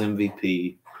Finals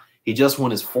MVP. He just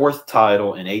won his 4th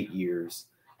title in 8 years.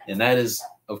 And that is,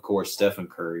 of course, Stephen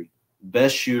Curry.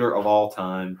 Best shooter of all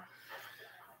time.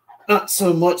 Not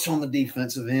so much on the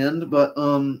defensive end, but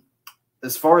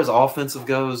as far as offense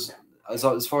goes,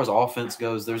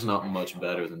 there's not much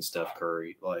better than Steph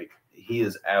Curry. Like, he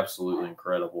is absolutely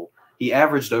incredible. He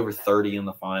averaged over 30 in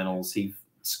the finals. He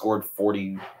scored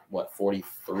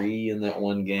 43 in that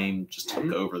one game, just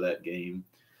took over that game.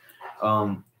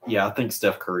 I think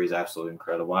Steph Curry is absolutely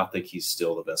incredible. I think he's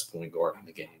still the best point guard in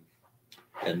the game.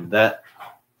 And that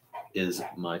is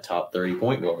my top 30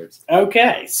 point guards.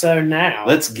 Okay, so now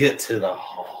let's get to the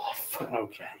Hoff.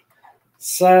 Okay.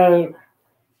 So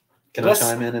can I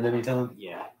chime in at any time?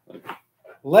 Yeah. Okay.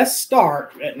 Let's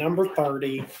start at number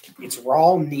 30. It's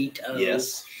Raul Neto.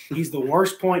 Yes. He's the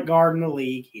worst point guard in the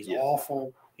league. He's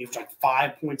awful. He's like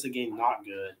 5 points a game, not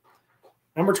good.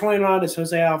 Number 29 is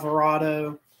Jose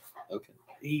Alvarado. Okay.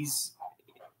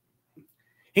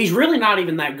 He's really not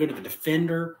even that good of a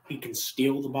defender. He can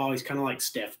steal the ball. He's kind of like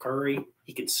Steph Curry.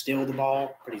 He can steal the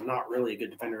ball, but he's not really a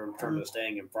good defender in terms of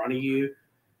staying in front of you.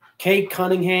 Cade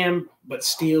Cunningham, but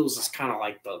steals is kind of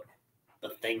like the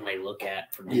thing they look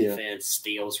at for defense. Yeah.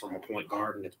 Steals from a point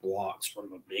guard and it's blocks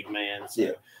from a big man.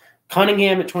 So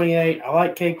Cunningham at 28. I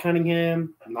like Cade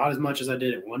Cunningham. Not as much as I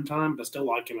did at one time, but I still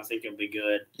like him. I think he'll be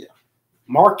good. Yeah.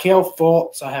 Markelle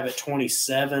Fultz, I have at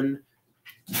 27.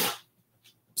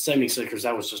 76ers,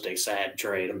 that was just a sad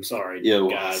trade. I'm sorry,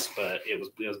 guys, but it was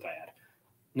bad.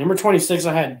 Number 26,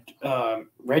 I had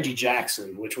Reggie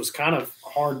Jackson, which was kind of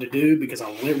hard to do because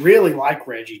I really like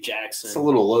Reggie Jackson. It's a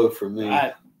little low for me.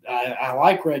 I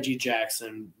like Reggie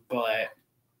Jackson, but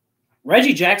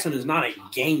Reggie Jackson is not a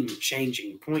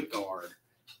game-changing point guard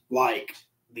like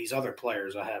these other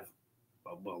players I have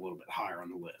a little bit higher on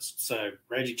the list. So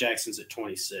Reggie Jackson's at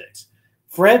 26.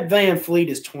 Fred VanVleet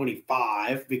is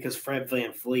 25 because Fred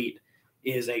VanVleet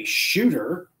is a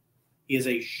shooter. He is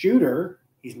a shooter.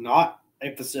 He's not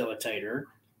a facilitator.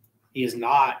 He is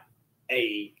not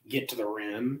a get to the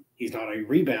rim. He's not a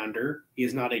rebounder. He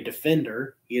is not a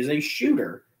defender. He is a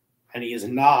shooter. And he is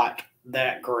not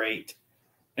that great.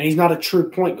 And he's not a true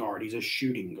point guard. He's a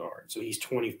shooting guard. So he's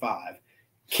 25.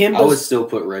 I would still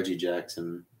put Reggie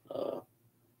Jackson.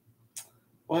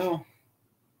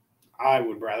 I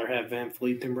would rather have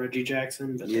VanVleet than Reggie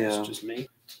Jackson, but that's just me.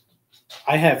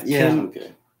 I have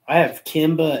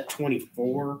Kemba at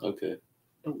 24. Okay.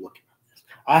 Don't look at this.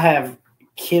 I have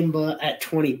Kemba at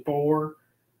 24.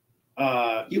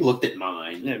 You looked at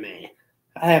mine. No, man.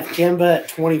 I have Kemba at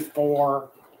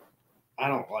 24. I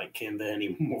don't like Kemba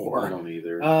anymore. I don't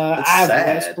either. I have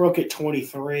Westbrook at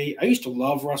 23. I used to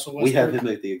love Russell Westbrook. We have him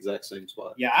at the exact same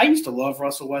spot. Yeah, I used to love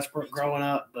Russell Westbrook growing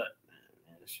up, but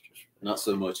it's just not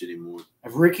so much anymore. I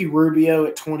have Ricky Rubio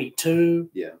at 22.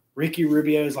 Yeah. Ricky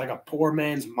Rubio is like a poor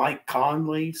man's Mike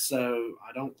Conley, so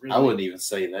I don't really. I wouldn't even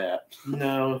say that.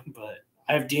 No, but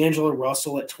I have D'Angelo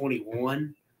Russell at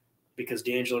 21 because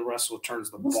D'Angelo Russell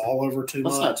turns the ball over too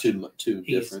much. That's not too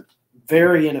different.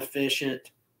 Very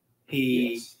inefficient.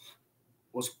 He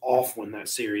was off when that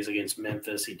series against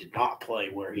Memphis. He did not play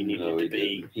where he needed to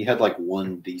be. He had like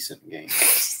one decent game.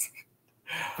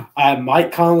 I have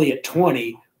Mike Conley at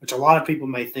 20, which a lot of people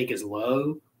may think is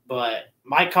low, but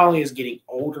Mike Conley is getting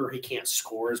older. He can't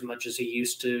score as much as he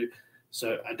used to.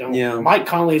 So I don't. Yeah. Mike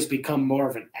Conley has become more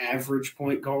of an average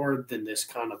point guard than this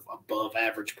kind of above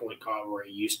average point guard where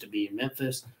he used to be in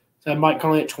Memphis. So I have Mike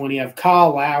Conley at 20. I have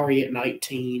Kyle Lowry at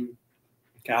 19.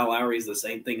 Kyle Lowry is the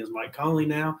same thing as Mike Conley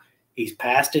now. He's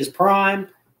past his prime.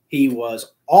 He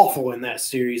was awful in that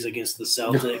series against the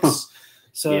Celtics.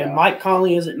 So Yeah. Mike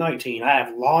Conley is at 19. I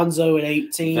have Lonzo at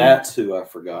 18. That's who I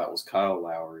forgot was Kyle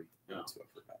Lowry. That's who I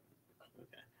forgot.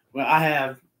 Okay. Well, I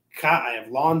have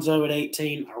Lonzo at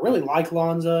 18. I really like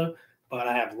Lonzo, but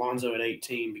I have Lonzo at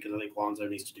 18 because I think Lonzo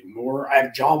needs to do more. I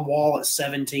have John Wall at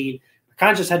 17. I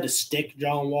kind of just had to stick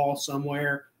John Wall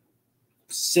somewhere.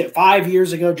 5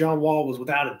 years ago, John Wall was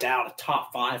without a doubt a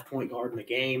top 5 point guard in the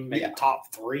game, maybe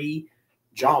top 3.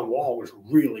 John Wall was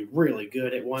really, really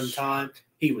good at one time.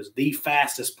 He was the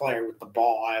fastest player with the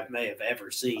ball I may have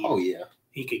ever seen. Oh, yeah.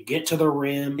 He could get to the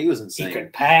rim. He was insane. He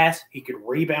could pass. He could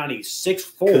rebound. He's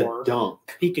 6'4". Could dunk.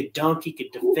 He could dunk. He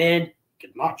could defend. He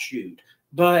could not shoot.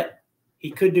 But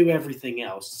he could do everything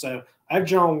else. So I have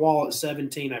John Wall at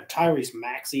 17. I have Tyrese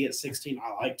Maxey at 16.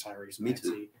 I like Tyrese Me Maxey.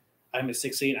 too. I'm at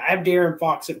 16. I have De'Aaron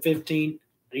Fox at 15.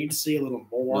 I need to see a little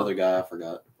more. Another guy I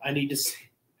forgot. I need to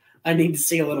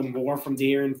see a little more from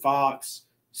De'Aaron Fox.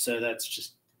 So that's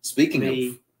just Speaking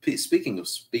me. of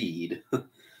speed,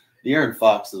 De'Aaron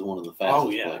Fox is one of the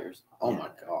fastest players. Oh, my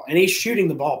God. And he's shooting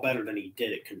the ball better than he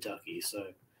did at Kentucky. So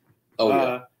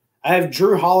Oh, I have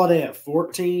Drew Holiday at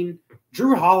 14.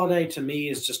 Drew Holiday, to me,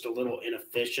 is just a little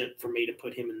inefficient for me to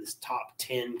put him in this top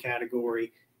 10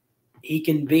 category.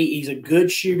 He's a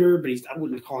good shooter, but I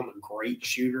wouldn't call him a great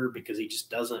shooter because he just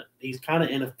doesn't – he's kind of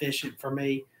inefficient for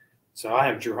me. So I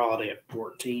have Drew Holiday at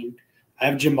 14. I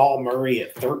have Jamal Murray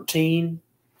at 13.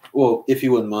 Well, if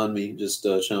you wouldn't mind me just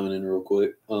chiming in real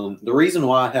quick. The reason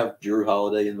why I have Drew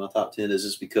Holiday in my top 10 is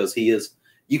just because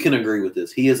you can agree with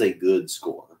this, he is a good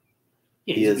scorer.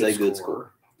 Yeah, he is a good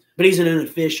scorer. But he's an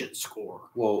inefficient scorer.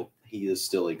 Well, he is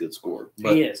still a good scorer.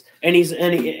 But, he is. And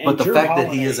the Drew fact Holiday,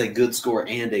 that he is a good scorer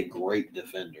and a great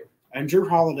defender. And Drew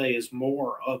Holiday is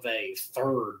more of a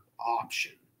third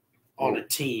option on a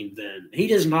team than he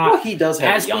does not. Well, he does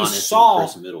have as Giannis we saw. and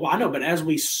Chris Middleton. Well, I know, but as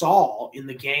we saw in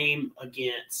the game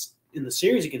in the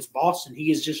series against Boston,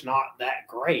 he is just not that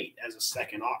great as a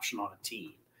second option on a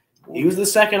team. He was the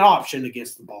second option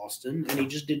against the Boston, and he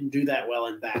just didn't do that well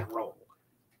in that role.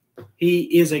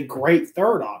 He is a great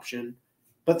third option,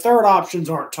 but third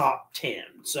options aren't top 10.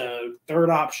 So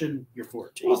third option, you're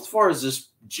 14. Well, as far as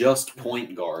just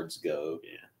point guards go.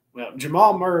 Yeah. Well,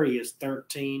 Jamal Murray is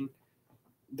 13.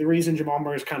 The reason Jamal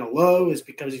Murray is kind of low is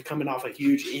because he's coming off a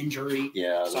huge injury.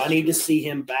 Yeah. So I need to see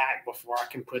him back before I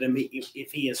can put him.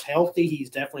 If he is healthy, he's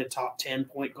definitely a top 10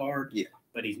 point guard. Yeah.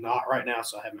 But he's not right now,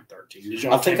 so I have him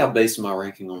 13. I think I based my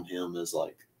ranking on him as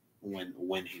like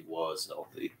when he was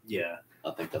healthy. Yeah.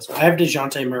 I think that's I right. have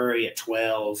DeJounte Murray at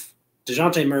 12.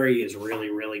 DeJounte Murray is really,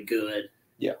 really good.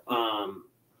 Yeah.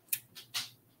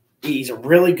 He's a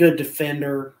really good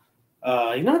defender.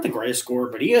 He's not the greatest scorer,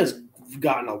 but he has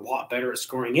gotten a lot better at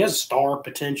scoring. He has star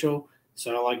potential.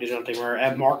 So I like DeJounte Murray. I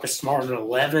have Marcus Smart at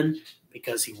 11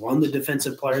 because he won the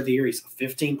Defensive Player of the Year. He's a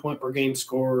 15-point-per-game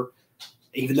scorer.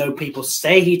 Even though people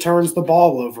say he turns the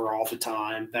ball over all the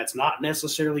time, that's not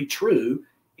necessarily true.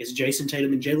 It's Jason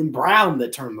Tatum and Jaylen Brown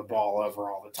that turn the ball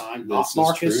over all the time, not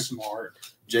Marcus Smart.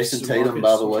 Jason Tatum,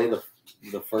 by the way,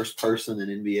 the first person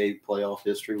in NBA playoff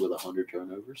history with 100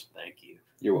 turnovers. Thank you.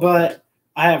 You're welcome. But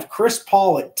I have Chris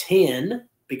Paul at 10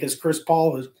 because Chris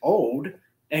Paul is old,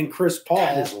 and Chris Paul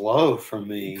That is low for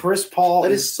me. Chris Paul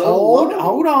That is is so old. low.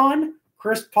 Hold on.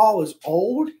 Chris Paul is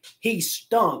old. He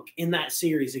stunk in that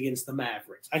series against the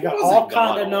Mavericks. I got all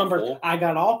kinds of numbers. god-awful. I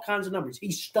got all kinds of numbers.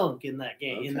 He stunk in that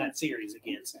game, in that series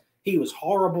against. He was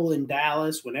horrible in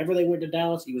Dallas. Whenever they went to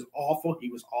Dallas, he was awful.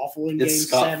 He was awful in It's Game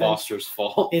Scott 7. Foster's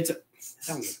fault. Don't get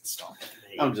stop with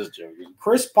me. I'm just joking.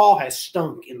 Chris Paul has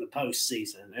stunk in the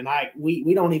postseason, and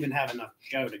we don't even have enough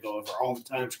show to go over all the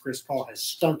times Chris Paul has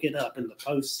stunk it up in the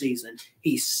postseason.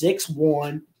 He's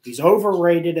 6'1". He's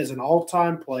overrated as an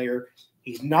all-time player.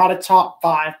 He's not a top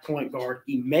 5 point guard.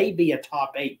 He may be a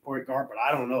top 8 point guard, but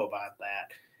I don't know about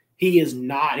that. He is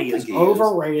not. He is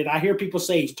overrated. I hear people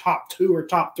say he's top 2 or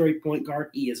top 3 point guard.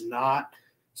 He is not.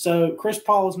 So Chris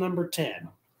Paul is number 10.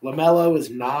 LaMelo is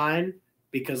 9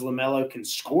 because LaMelo can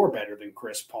score better than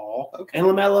Chris Paul. Okay. And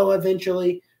LaMelo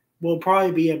eventually will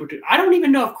probably be able to. I don't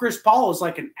even know if Chris Paul is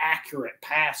like an accurate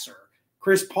passer.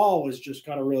 Chris Paul has just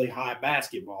got a really high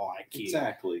basketball IQ.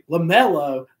 Exactly.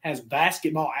 LaMelo has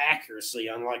basketball accuracy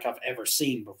unlike I've ever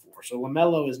seen before. So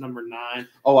LaMelo is number 9.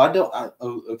 Oh,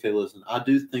 okay, listen. I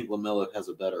do think LaMelo has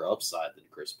a better upside than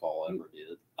Chris Paul ever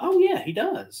did. Oh, yeah, he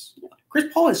does. Chris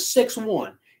Paul is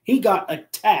 6'1". He got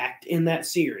attacked in that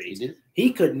series. He did.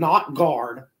 He could not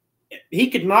guard. He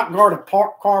could not guard a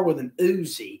parked car with an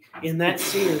Uzi in that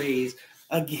series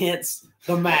against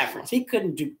the Mavericks. He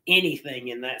couldn't do anything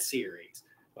in that series.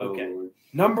 Okay. Oh,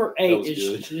 Number 8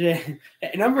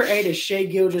 is Shai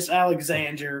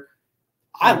Gilgeous-Alexander.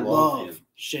 I love him.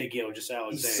 Shai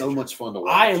Gilgeous-Alexander. He's so much fun to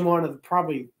watch. I am one of the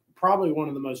probably one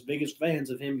of the most biggest fans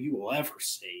of him you will ever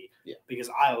see. Yeah. Because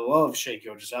I love Shai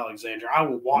Gilgeous-Alexander. I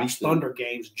will watch Thunder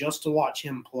games just to watch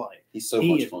him play. He's so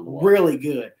much fun to watch. Really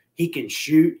good. He can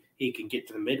shoot. He can get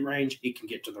to the mid-range. He can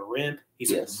get to the rim.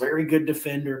 He's a very good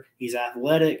defender. He's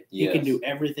athletic. Yes. He can do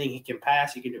everything. He can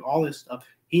pass. He can do all this stuff.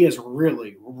 He is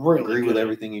really, really agree good. with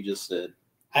everything you just said.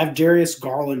 I have Darius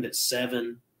Garland at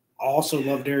 7. Also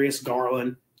love Darius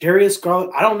Garland. Darius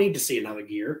Garland, I don't need to see another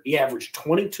year. He averaged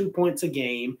 22 points a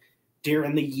game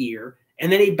during the year.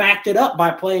 And then he backed it up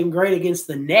by playing great against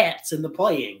the Nets in the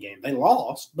play-in game. They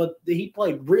lost, but he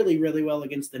played really, really well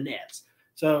against the Nets.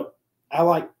 So I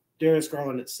like Darius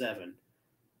Garland at 7.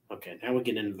 Okay, now we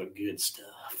get into the good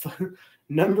stuff.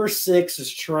 Number 6 is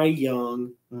Trae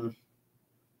Young.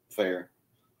 Fair.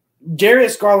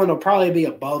 Darius Garland will probably be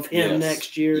above him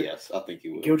next year. Yes, I think he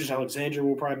will. Gilgeous-Alexander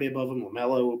will probably be above him.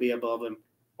 LaMelo will be above him.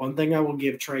 One thing I will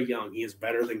give Trae Young, he is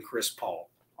better than Chris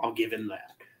Paul. I'll give him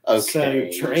that.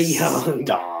 Okay. So Trae Young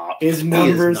Stop. is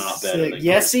number He is not better 6. than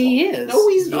Yes, Chris he Paul. is. No,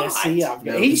 he's yes, not.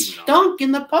 No, he he's stunk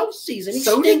in the postseason. He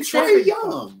So did stinks Trae every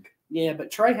Young. Yeah,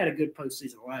 but Trae had a good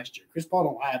postseason last year. Chris Paul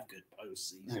don't have good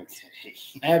postseasons. Okay.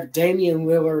 I have Damian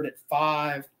Lillard at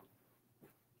 5.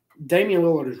 Damian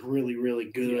Lillard is really,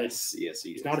 really good. Yes, he He's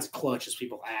is. not as clutch as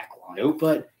people act like. Nope.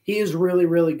 But he is really,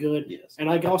 really good. Yes. And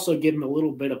I can also give him a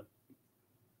little bit of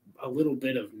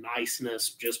niceness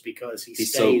just because he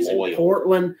He's stays so in loyal.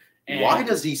 Portland. And Why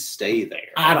does he stay there?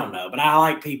 I don't know, but I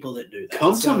like people that do that.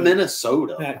 Come So, to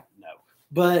Minnesota. no.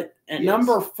 But at Yes.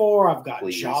 number 4, I've got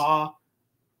Please. Ja.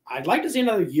 I'd like to see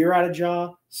another year out of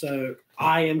Ja. So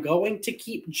I am going to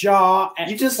keep Ja at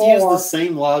You just 4. used the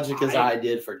same logic as I- I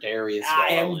did for Darius I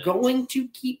am Garland. going to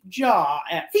keep Ja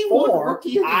at He won 4.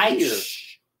 Rookie of the Year.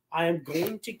 I am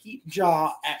going to keep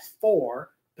Ja at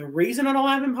 4. The reason I don't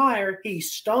have him higher, he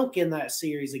stunk in that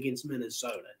series against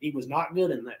Minnesota. He was not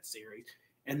good in that series.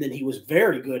 And then he was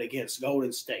very good against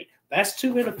Golden State. That's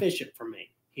too inefficient for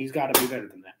me. He's got to be better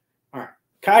than that. All right.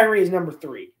 Kyrie is number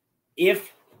 3.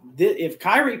 If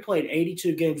Kyrie played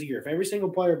 82 games a year, if every single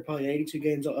player played 82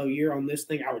 games a year on this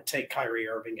thing, I would take Kyrie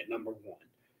Irving at number 1.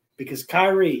 Because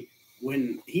Kyrie,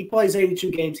 when he plays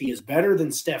 82 games, he is better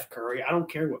than Steph Curry. I don't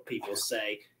care what people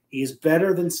say. He is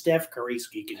better than Steph Curry. So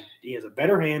he has a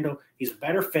better handle. He's a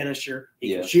better finisher.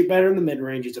 He can shoot better in the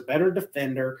mid-range. He's a better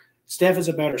defender. Steph is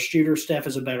a better shooter. Steph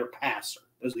is a better passer.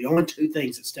 Those are the only 2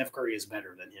 things that Steph Curry is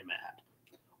better than him at.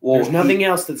 Well, There's nothing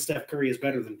else that Steph Curry is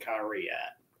better than Kyrie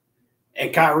at.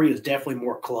 And Kyrie is definitely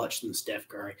more clutch than Steph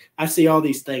Curry. I see all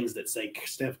these things that say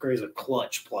Steph Curry is a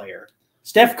clutch player.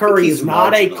 Steph Curry is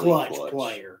not a clutch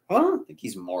player. Huh? I think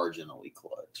he's marginally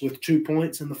clutch. With 2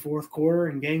 points in the 4th quarter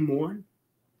in game 1.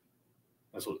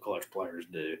 That's what clutch players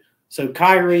do. So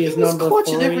Kyrie is number 3. He was clutch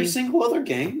in every single other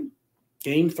game.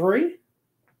 Game 3?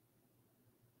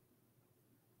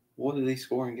 What did he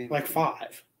score in game? Like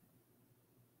 5.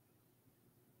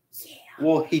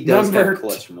 Well, he does Number have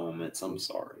clutch moments. I'm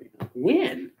sorry.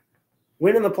 When?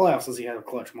 When in the playoffs does he have a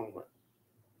clutch moment?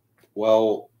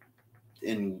 Well,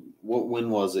 when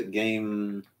was it?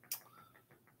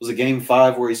 Was it game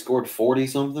 5 where he scored 40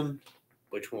 something?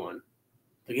 Which one?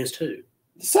 Against who?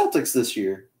 The Celtics this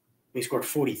year. He scored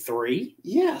 43?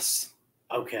 Yes.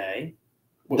 Okay.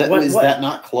 Is that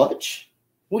not clutch?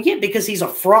 Well, yeah, because he's a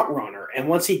front runner, and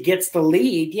once he gets the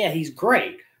lead, yeah, he's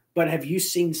great. But have you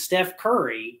seen Steph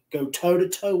Curry go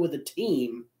toe-to-toe with a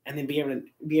team and then be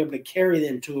able to carry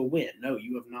them to a win? No,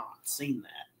 you have not seen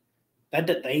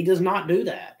that. He does not do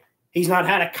that. He's not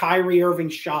had a Kyrie Irving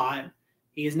shot.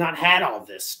 He has not had all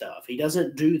this stuff. He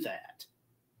doesn't do that.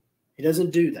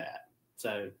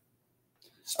 So,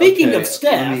 speaking of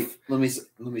Steph, let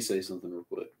me say something real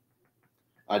quick.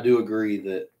 I do agree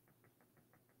that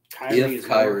if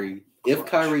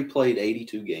Kyrie played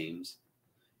 82 games,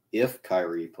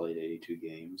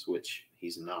 which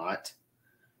he's not,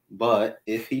 but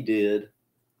if he did,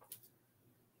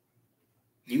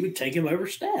 you would take him over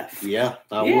Steph. Yeah,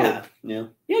 I would. Yeah.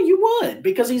 Yeah, you would,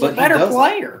 because he's a better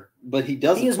player. But he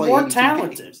doesn't. He is play more 82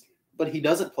 talented. games. But he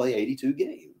doesn't play 82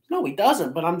 games. No, he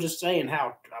doesn't. But I'm just saying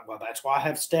how. Well, that's why I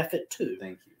have Steph at 2.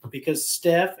 Thank you. Because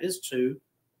Steph is 2.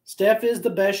 Steph is the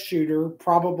best shooter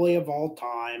probably of all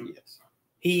time. Yes.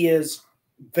 He is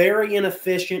very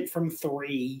inefficient from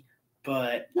 3,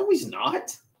 but No, he's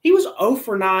not. he was 0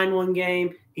 for 9 one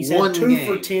game. He's had One 2 game.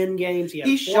 for 10 games. He had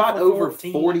 4 shot for over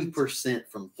 14. 40%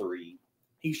 from 3.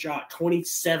 He shot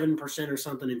 27% or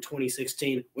something in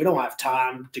 2016. We don't have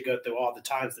time to go through all the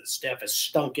times that Steph has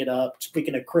stunk it up.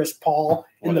 Speaking of Chris Paul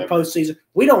in the Whatever. postseason,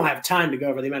 we don't have time to go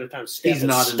over the amount of times Steph He's has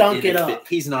not stunk it up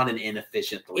He's not an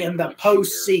inefficient in the three-point shooter.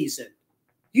 postseason.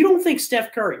 You don't think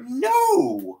Steph Curry?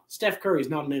 No. Steph Curry is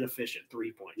not an inefficient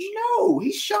 3-point shooter. No,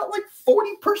 he shot like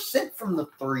 40% from the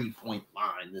 3-point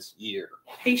line this year.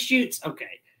 He shoots.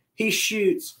 Okay, he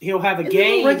shoots. He'll have a In the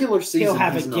game. regular season, He'll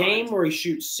have he's a not. game where he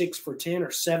shoots 6 for 10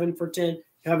 or 7 for 10.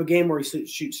 He'll have a game where he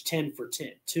shoots 10 for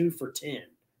 10, 2 for 10,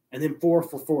 and then 4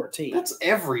 for 14. That's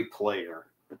every player.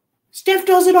 Steph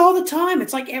does it all the time.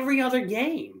 It's like every other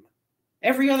game.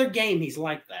 Every other game, he's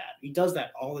like that. He does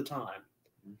that all the time.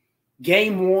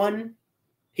 Game 1,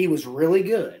 he was really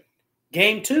good.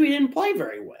 Game 2, he didn't play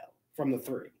very well from the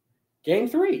 3. Game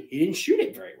 3, he didn't shoot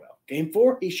it very well. Game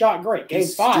 4, he shot great. Game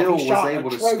 5, still he was shot able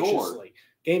to score. atrociously.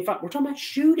 Game 5, we're talking about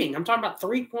shooting. I'm talking about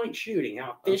 3-point shooting.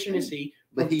 How efficient is he?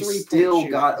 But from he three-point still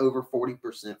shooting? got over 40%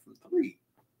 from 3.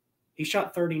 He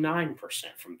shot 39%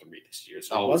 from 3 this year,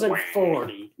 so Oh, it wasn't wow.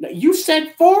 40. No, you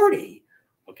said 40.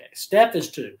 Okay, Steph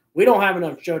is 2. We don't have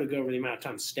enough show to go over the amount of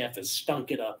times Steph has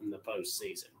stunk it up in the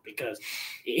postseason because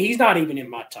he's not even in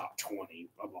my top 20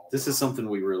 of all This time. is something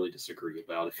we really disagree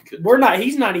about. If you could,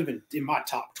 He's not even in my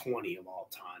top 20 of all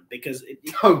time because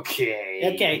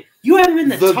okay. you have him in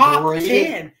the The top great-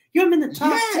 10. You have him in the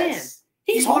top 10. Yes.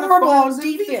 He's won a horrible on Finals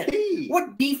defense. MVP.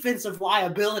 What defensive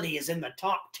liability is in the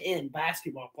top 10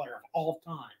 basketball player of all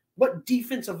time? What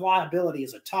defensive liability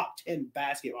is a top 10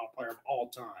 basketball player of all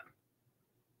time?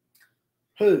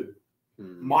 Who?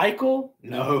 Michael?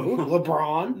 No.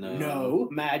 LeBron? No. No.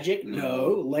 Magic? No.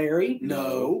 No. Larry?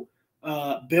 No.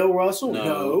 No. Bill Russell? No.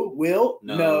 No. Will?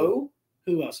 No. No.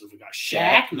 Who else have we got?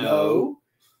 Shaq? No.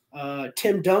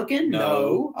 Tim Duncan?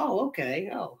 No. Oh, okay.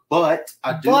 Oh. But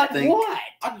I do But think what?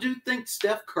 I do think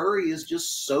Steph Curry is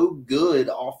just so good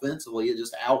offensively; it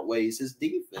just outweighs his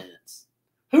defense.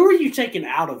 Who are you taking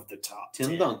out of the top 10?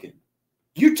 Tim Duncan.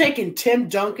 You're taking Tim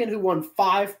Duncan, who won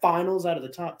 5 finals out of the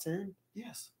top 10?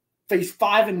 Yes. He's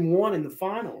 5-1 in the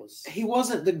finals. He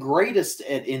wasn't the greatest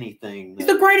at anything. He's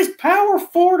the greatest power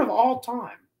forward of all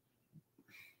time.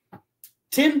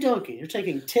 Tim Duncan. You're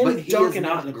taking Tim but he Duncan is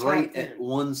out not of the great top 10. at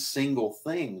one single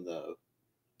thing, though.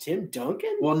 Tim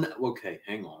Duncan? Well, no, okay,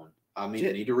 hang on. I mean, I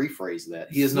J- need to rephrase that.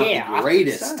 He is not Yeah, I the think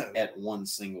greatest so. at one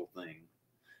single thing.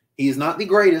 He is not the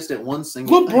greatest at one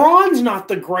single thing. LeBron's not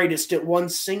the greatest at one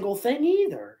single thing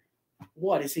either.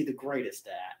 What is he the greatest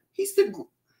at? He's the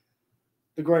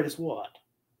The greatest what?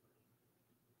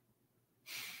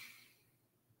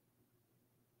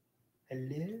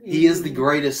 Hello? he is the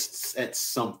greatest at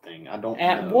something. I don't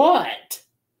At know. what?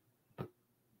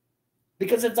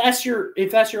 Because if that's your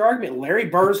argument, Larry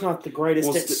Bird's not the greatest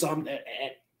Well,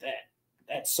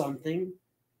 at something.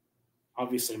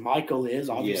 Obviously, Michael is.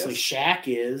 Obviously, Yes. Shaq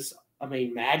is. I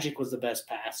mean, Magic was the best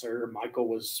passer. Michael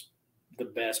was the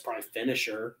best, probably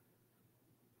finisher.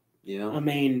 Yeah. I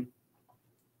mean,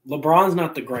 LeBron's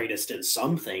not the greatest at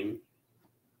something.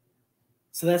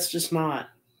 So that's just not.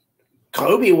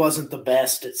 Kobe wasn't the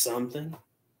best at something.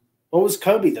 What was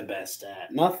Kobe the best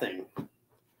at? Nothing.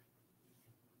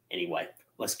 Anyway,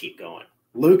 let's keep going.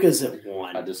 Luka's at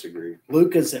 1. I disagree.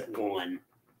 Luka's at 1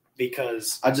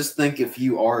 because I just think if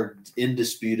you are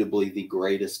indisputably the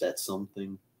greatest at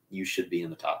something, you should be in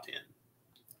the top 10.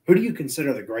 who do you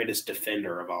consider the greatest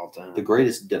defender of all time? The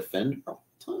greatest defender of all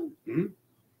time? Hmm?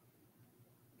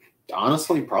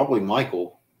 Honestly, probably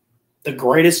Michael. The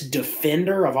greatest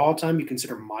defender of all time you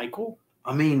consider Michael?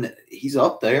 I mean, he's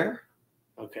up there.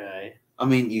 Okay. I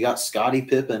mean, you got Scottie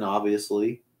Pippen,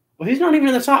 obviously. Well, he's not even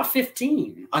in the top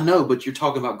 15. I know, but you're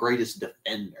talking about greatest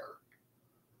defender.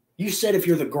 You said if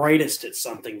you're the greatest at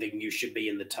something, then you should be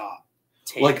in the top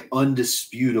 10. Like,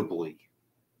 undisputably.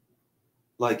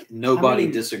 Like, nobody I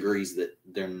mean- disagrees that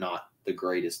they're not the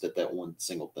greatest at that one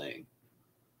single thing.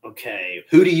 Okay.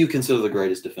 Who do you consider the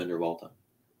greatest defender of all time?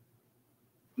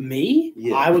 Me?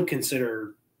 Yeah. I would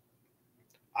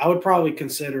probably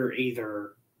consider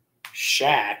either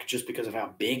Shaq, just because of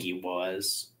how big he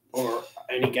was,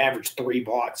 and he averaged 3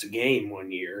 blocks a game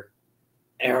one year,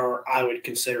 or I would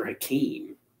consider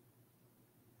Hakeem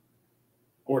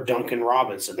or Duncan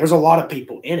Robinson. There's a lot of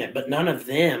people in it, but none of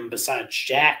them besides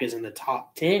Shaq is in the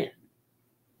top 10.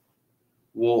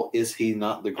 Well, is he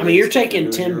not the greatest? I mean, you're taking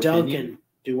defender in Tim your Duncan. opinion?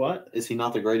 Do what? Is he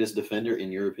not the greatest defender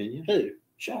in your opinion? Who?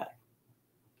 Shaq.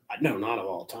 No, not of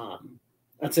all time.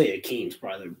 I'd say Akeem's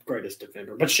probably the greatest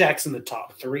defender, but Shaq's in the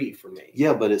top 3 for me.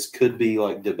 Yeah, but it could be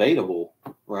like debatable,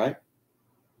 right?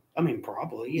 I mean,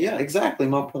 probably. Yeah, exactly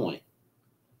my point.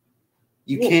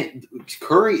 You Well- can't.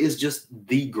 Curry is just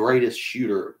the greatest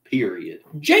shooter, period.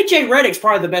 JJ Redick's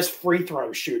probably the best free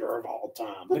throw shooter of all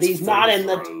time, but What's he's not free in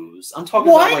the. throws? I'm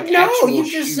talking What? about like No, actual you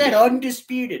just said shooting.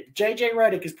 undisputed. JJ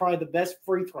Redick is probably the best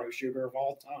free throw shooter of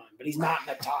all time, but he's not in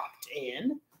the top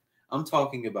 10. I'm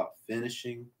talking about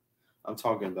finishing. I'm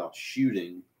talking about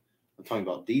shooting. I'm talking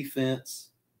about defense,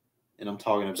 and I'm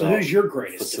talking about. So who's your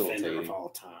greatest defender facilitating. of all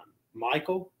time?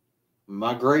 Michael?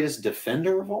 My greatest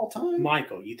defender of all time?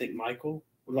 Michael. You think Michael?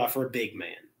 What about for a big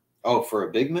man? Oh, for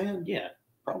a big man? Yeah.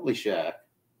 Probably Shaq.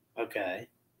 Okay.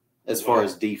 As far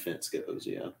as defense goes,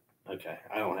 yeah. Okay.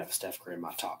 I don't have Steph Curry in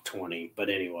my top 20, but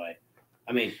anyway.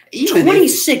 I mean, Even if-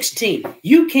 2016,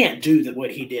 you can't do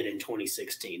what he did in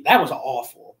 2016. That was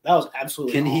awful. That was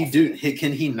absolutely Can he awful. do?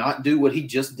 Can he not do what he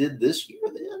just did this year?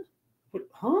 Then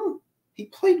Huh? he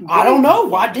played. I don't know.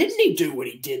 great. Why didn't he do what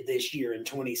he did this year in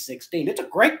 2016? It's a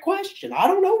great question. I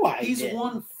don't know why he He's didn't.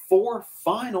 won 4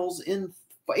 finals in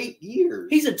 8 years.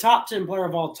 He's a top 10 player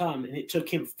of all time, and it took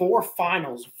him 4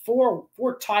 finals, four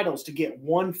titles to get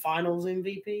 1 finals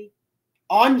MVP.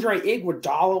 Andre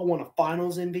Iguodala won a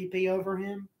finals MVP over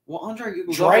him. well, Andre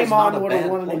Iguodala Draymond would have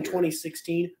won it in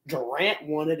 2016. Durant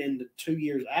won it in the 2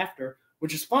 years after,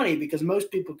 which is funny because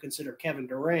most people consider Kevin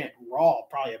Durant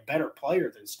probably a better player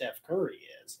than Steph Curry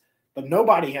is. But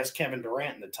nobody has Kevin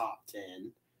Durant in the top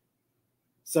 10.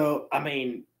 So, I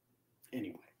mean,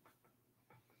 anyway.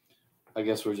 I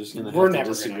guess we're just gonna We're have to never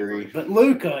disagree. But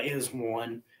Luka is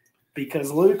one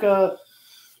because Luka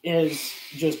is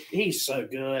he's so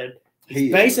good. He He's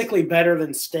is. basically better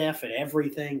than Steph at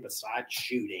everything besides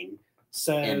shooting.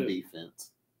 So And defense.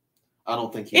 I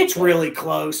don't think it's really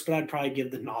close, but I'd probably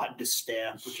give the nod to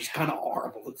Steph, which is kind of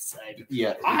horrible to say.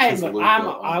 Yeah, I because am- Luka, I'm-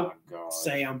 oh I my God.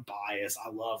 Say I'm biased. I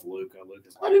love Luka.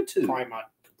 Luka's I do too. probably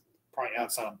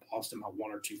outside of Boston, my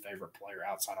 1 or 2 favorite player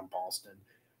outside of Boston.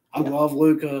 I Yeah. love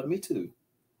Luka. Me too.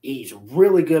 He's a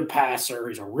really good passer.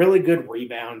 He's a really good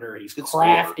rebounder. He's Good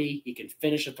crafty. He can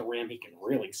finish at the rim. He can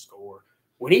really score.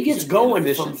 When he gets He's going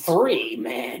from efficient. 3,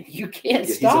 man, you can't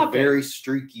Yeah, stop he's a him. very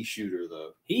streaky shooter,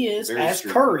 though. He is, very as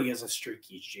streaky. Curry is a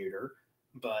streaky shooter.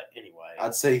 But anyway,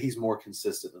 I'd say he's more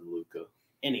consistent than Luka.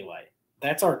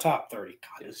 that's our top 30.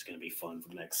 God, this is going to be fun for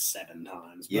the next 7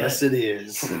 times. Yes, but, it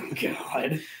is.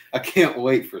 God. I can't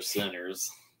wait for centers.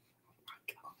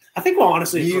 I think we'll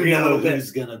honestly You agree a know little bit.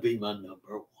 who's gonna be my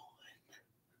number 1.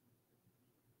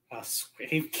 I swear,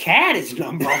 if Cat is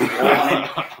number 1,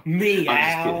 me,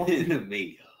 Al. I'm just kidding.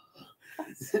 Me.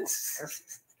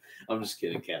 I'm just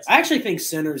kidding, Cass. I actually think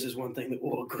centers is one thing that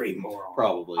we'll agree more on.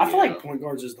 Probably. I feel yeah. like point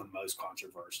guards is the most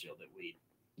controversial that we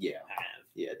Yeah, have.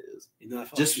 yeah, it is. You know, I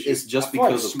feel Just like it's just I feel like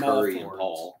because of small Curry and forwards.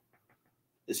 Paul.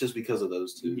 It's just because of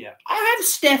those 2. Yeah, I have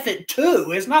Steph at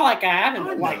 2. It's not like I have him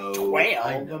I at like know, 12.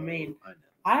 I, know, mean, I know.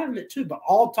 I have him at 2, but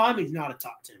all time he's not a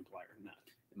top 10 player. No.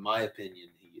 In my opinion,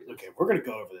 he is. Okay, we're gonna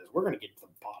go over this. We're gonna get to the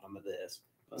bottom of this.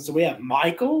 So we have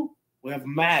Michael, we have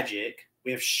Magic,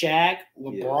 we have Shaq,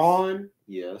 LeBron,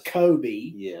 Yes. Kobe.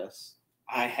 Yes.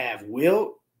 I have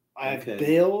Wilt. I have Okay.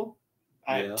 Bill.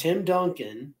 I have Yeah. Tim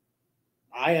Duncan.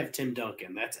 I have Tim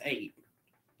Duncan. That's 8.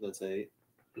 That's 8.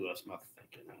 Who else am I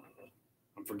thinking of?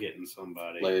 I'm forgetting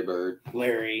somebody. Larry Bird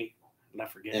Larry. I'm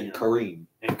not forgetting. and him. Kareem.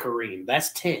 And Kareem.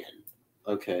 That's 10.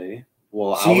 Okay.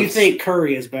 Well, So I you would think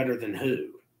Curry is better than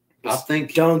who? I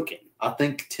think Duncan. I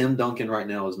think Tim Duncan right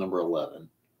now is number 11.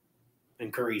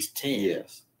 And Curry's 10.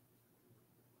 Yes.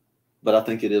 But I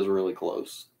think it is really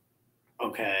close.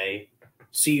 Okay.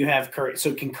 So you have Curry.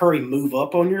 So can Curry move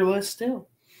up on your list still?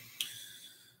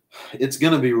 It's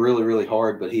going to be really, really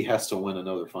hard, but he has to win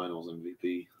another Finals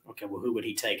MVP. Okay. Well, who would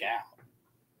he take out?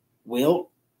 Wilt,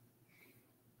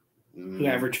 who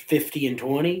averaged 50 and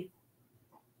 20.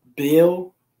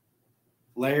 Bill,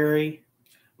 Larry.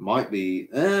 Might be.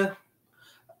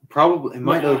 Probably. It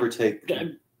might Well, overtake.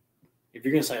 If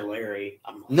you're gonna say Larry,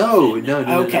 I'm No.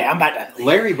 Okay, I'm about to.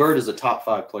 Larry Bird is a top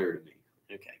 5 player to me.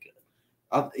 Okay,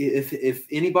 good. If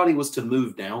anybody was to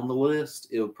move down the list,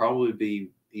 it would probably be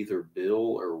either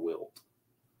Bill or Wilt.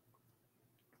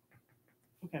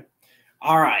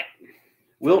 All right.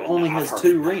 Wilt only I've has heard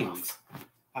 2 enough. rings.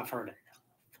 I've heard it.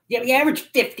 Yeah, but he averaged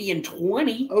 50 and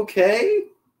 20. Okay.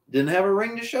 Didn't have a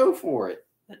ring to show for it.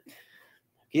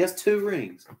 He has 2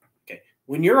 rings.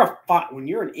 When you're an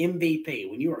MVP,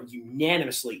 when you are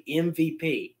unanimously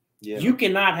MVP, Yeah. you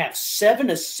cannot have 7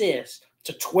 assists,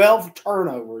 to 12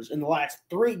 turnovers in the last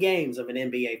 3 games of an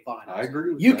NBA Finals. I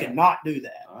agree with You that. cannot do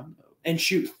that I know. and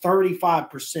shoot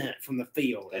 35% from the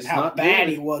field. That's and how not bad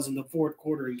good. he was in the fourth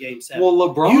quarter in Game 7. Well,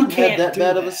 You LeBron can't had that do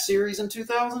bad of a that. series in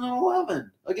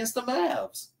 2011 against the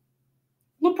Mavs.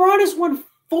 LeBron has won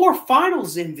 4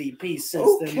 Finals MVPs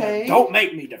since then. Okay. Don't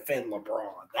make me defend LeBron.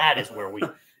 That is where we.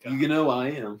 You know I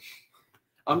am.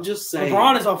 I'm just saying.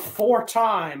 LeBron is a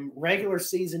 4-time regular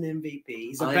season MVP.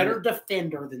 He's a I better know.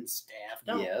 defender than Steph.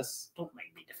 Don't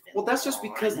make me defend. Well, that's just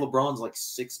LeBron. because LeBron's like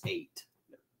 6'8",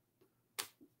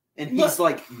 and he's Look-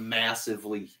 like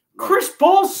massively. Like, Chris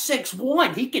Paul's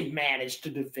 6'1". He can manage to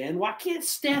defend. Why can't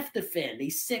Steph defend?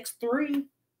 He's 6'3".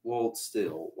 well,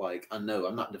 still, like I know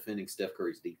I'm not defending Steph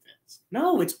Curry's defense.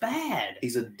 No, it's bad.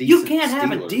 He's a decent. You can't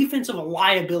have a stealer. defensive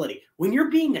liability. When you're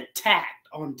being attacked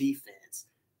on defense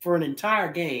for an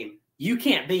entire game, you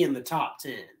can't be in the top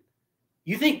 10.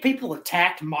 You think people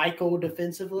attacked Michael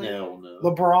defensively? Hell no.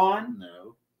 LeBron,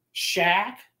 No.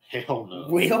 Shaq, Hell no.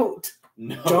 Wilt,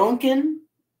 No. Duncan,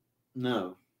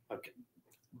 No.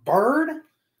 Bird?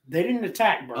 They didn't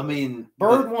attack Bird. I mean,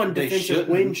 Bird but won they defensive shouldn't.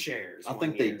 win shares. I one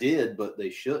think they year. did, but they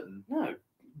shouldn't. No,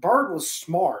 Bird was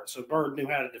smart, so Bird knew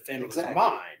how to defend with his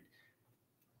Exactly.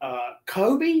 mind.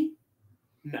 Kobe?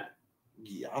 No.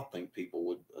 Yeah, I think people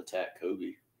would attack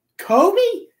Kobe. Kobe?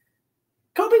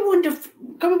 Kobe won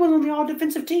on the all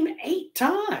defensive team 8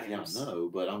 times. Yeah, I know,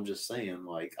 but I'm just saying,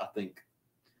 like, I think.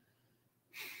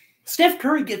 Steph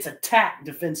Curry gets attacked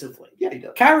defensively. Yeah, he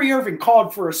does. Kyrie Irving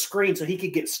called for a screen so he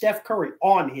could get Steph Curry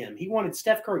on him. He wanted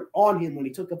Steph Curry on him when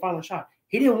he took the final shot.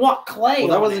 He didn't want Clay. Well,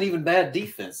 that on wasn't him. even bad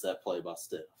defense, that play by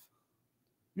Steph.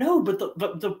 No, but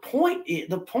the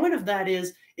point of that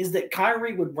is that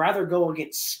Kyrie would rather go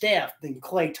against Steph than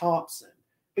Klay Thompson.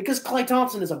 Because Klay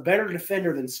Thompson is a better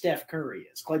defender than Steph Curry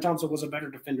is. Klay Thompson was a better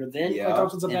defender then. Yeah, Klay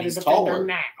Thompson's a and better he's defender taller.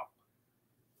 now.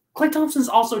 Klay Thompson's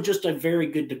also just a very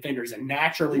good defender. He's a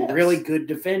naturally Yes. really good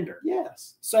defender.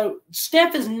 Yes. So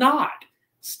Steph is not.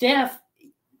 Steph,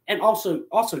 and also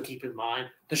keep in mind,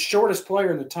 the shortest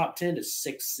player in the top 10 is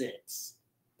 6'6".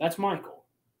 That's Michael.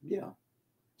 Yeah.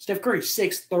 Steph Curry's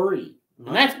 6'3".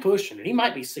 And that's pushing it. He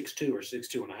might be 6'2" or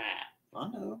 6'2 and a half. I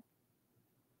know.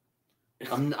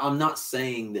 I'm not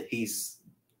saying that he's.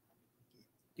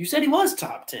 You said he was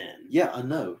top 10. Yeah, I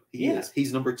know. He Yeah. is.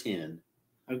 He's number 10.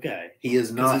 Okay. He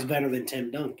is Because not. he's better than Tim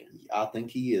Duncan. I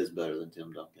think he is better than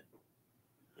Tim Duncan.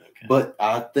 Okay. But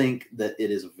I think that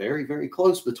it is very, very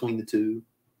close between the two.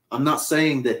 I'm not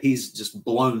saying that he's just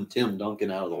blown Tim Duncan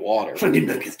out of the water. Tim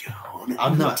Duncan's gone.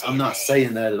 I'm not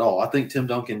saying that at all. I think Tim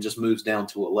Duncan just moves down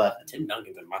to 11. Tim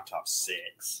Duncan's in my top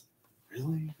 6.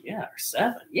 Really? Yeah, or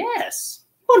 7. Yes.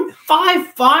 Won 5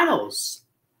 finals.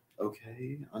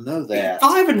 Okay, I know that.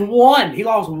 5-1. He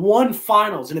lost 1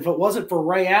 finals, and if it wasn't for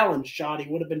Ray Allen's shot, he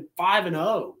would have been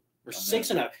 5-0 or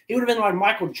 6-0. He would have been like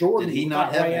Michael Jordan. Did he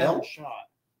without not have Ray help? Allen's shot.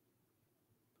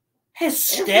 Has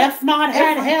Steph not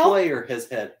had Every help? player has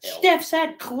had help. Steph's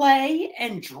had Clay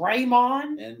and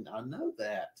Draymond And I know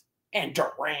that. and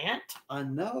Durant. I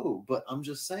know, but I'm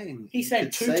just saying. He you said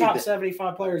could 2 say top that-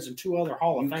 75 players and 2 other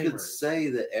Hall of You could Famers. say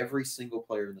that every single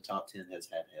player in the top 10 has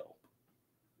had help.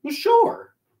 Well,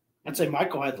 sure. I'd say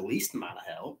Michael had the least amount of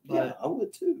help. But, Yeah, I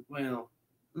would too. well,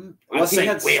 Well, I'd he say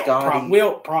had Wilt, Scotty.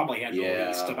 Wilt probably had the Yeah.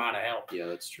 least amount of help. Yeah,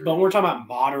 that's true. But when we're talking about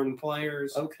modern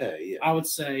players, Okay, yeah. I would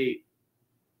say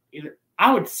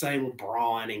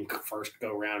LeBron in first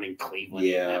go round in Cleveland.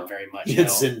 Yeah. Didn't have very much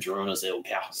It's help. Zydrunas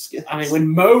Ilgauskas. I mean, when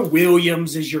Mo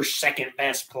Williams is your second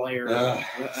best player, That's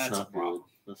that's a not problem.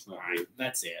 good. That's All not right, good.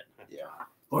 that's it. Yeah.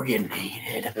 We're getting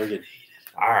heated. They're getting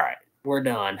All right, we're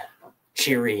done.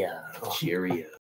 Cheerio. Cheerio.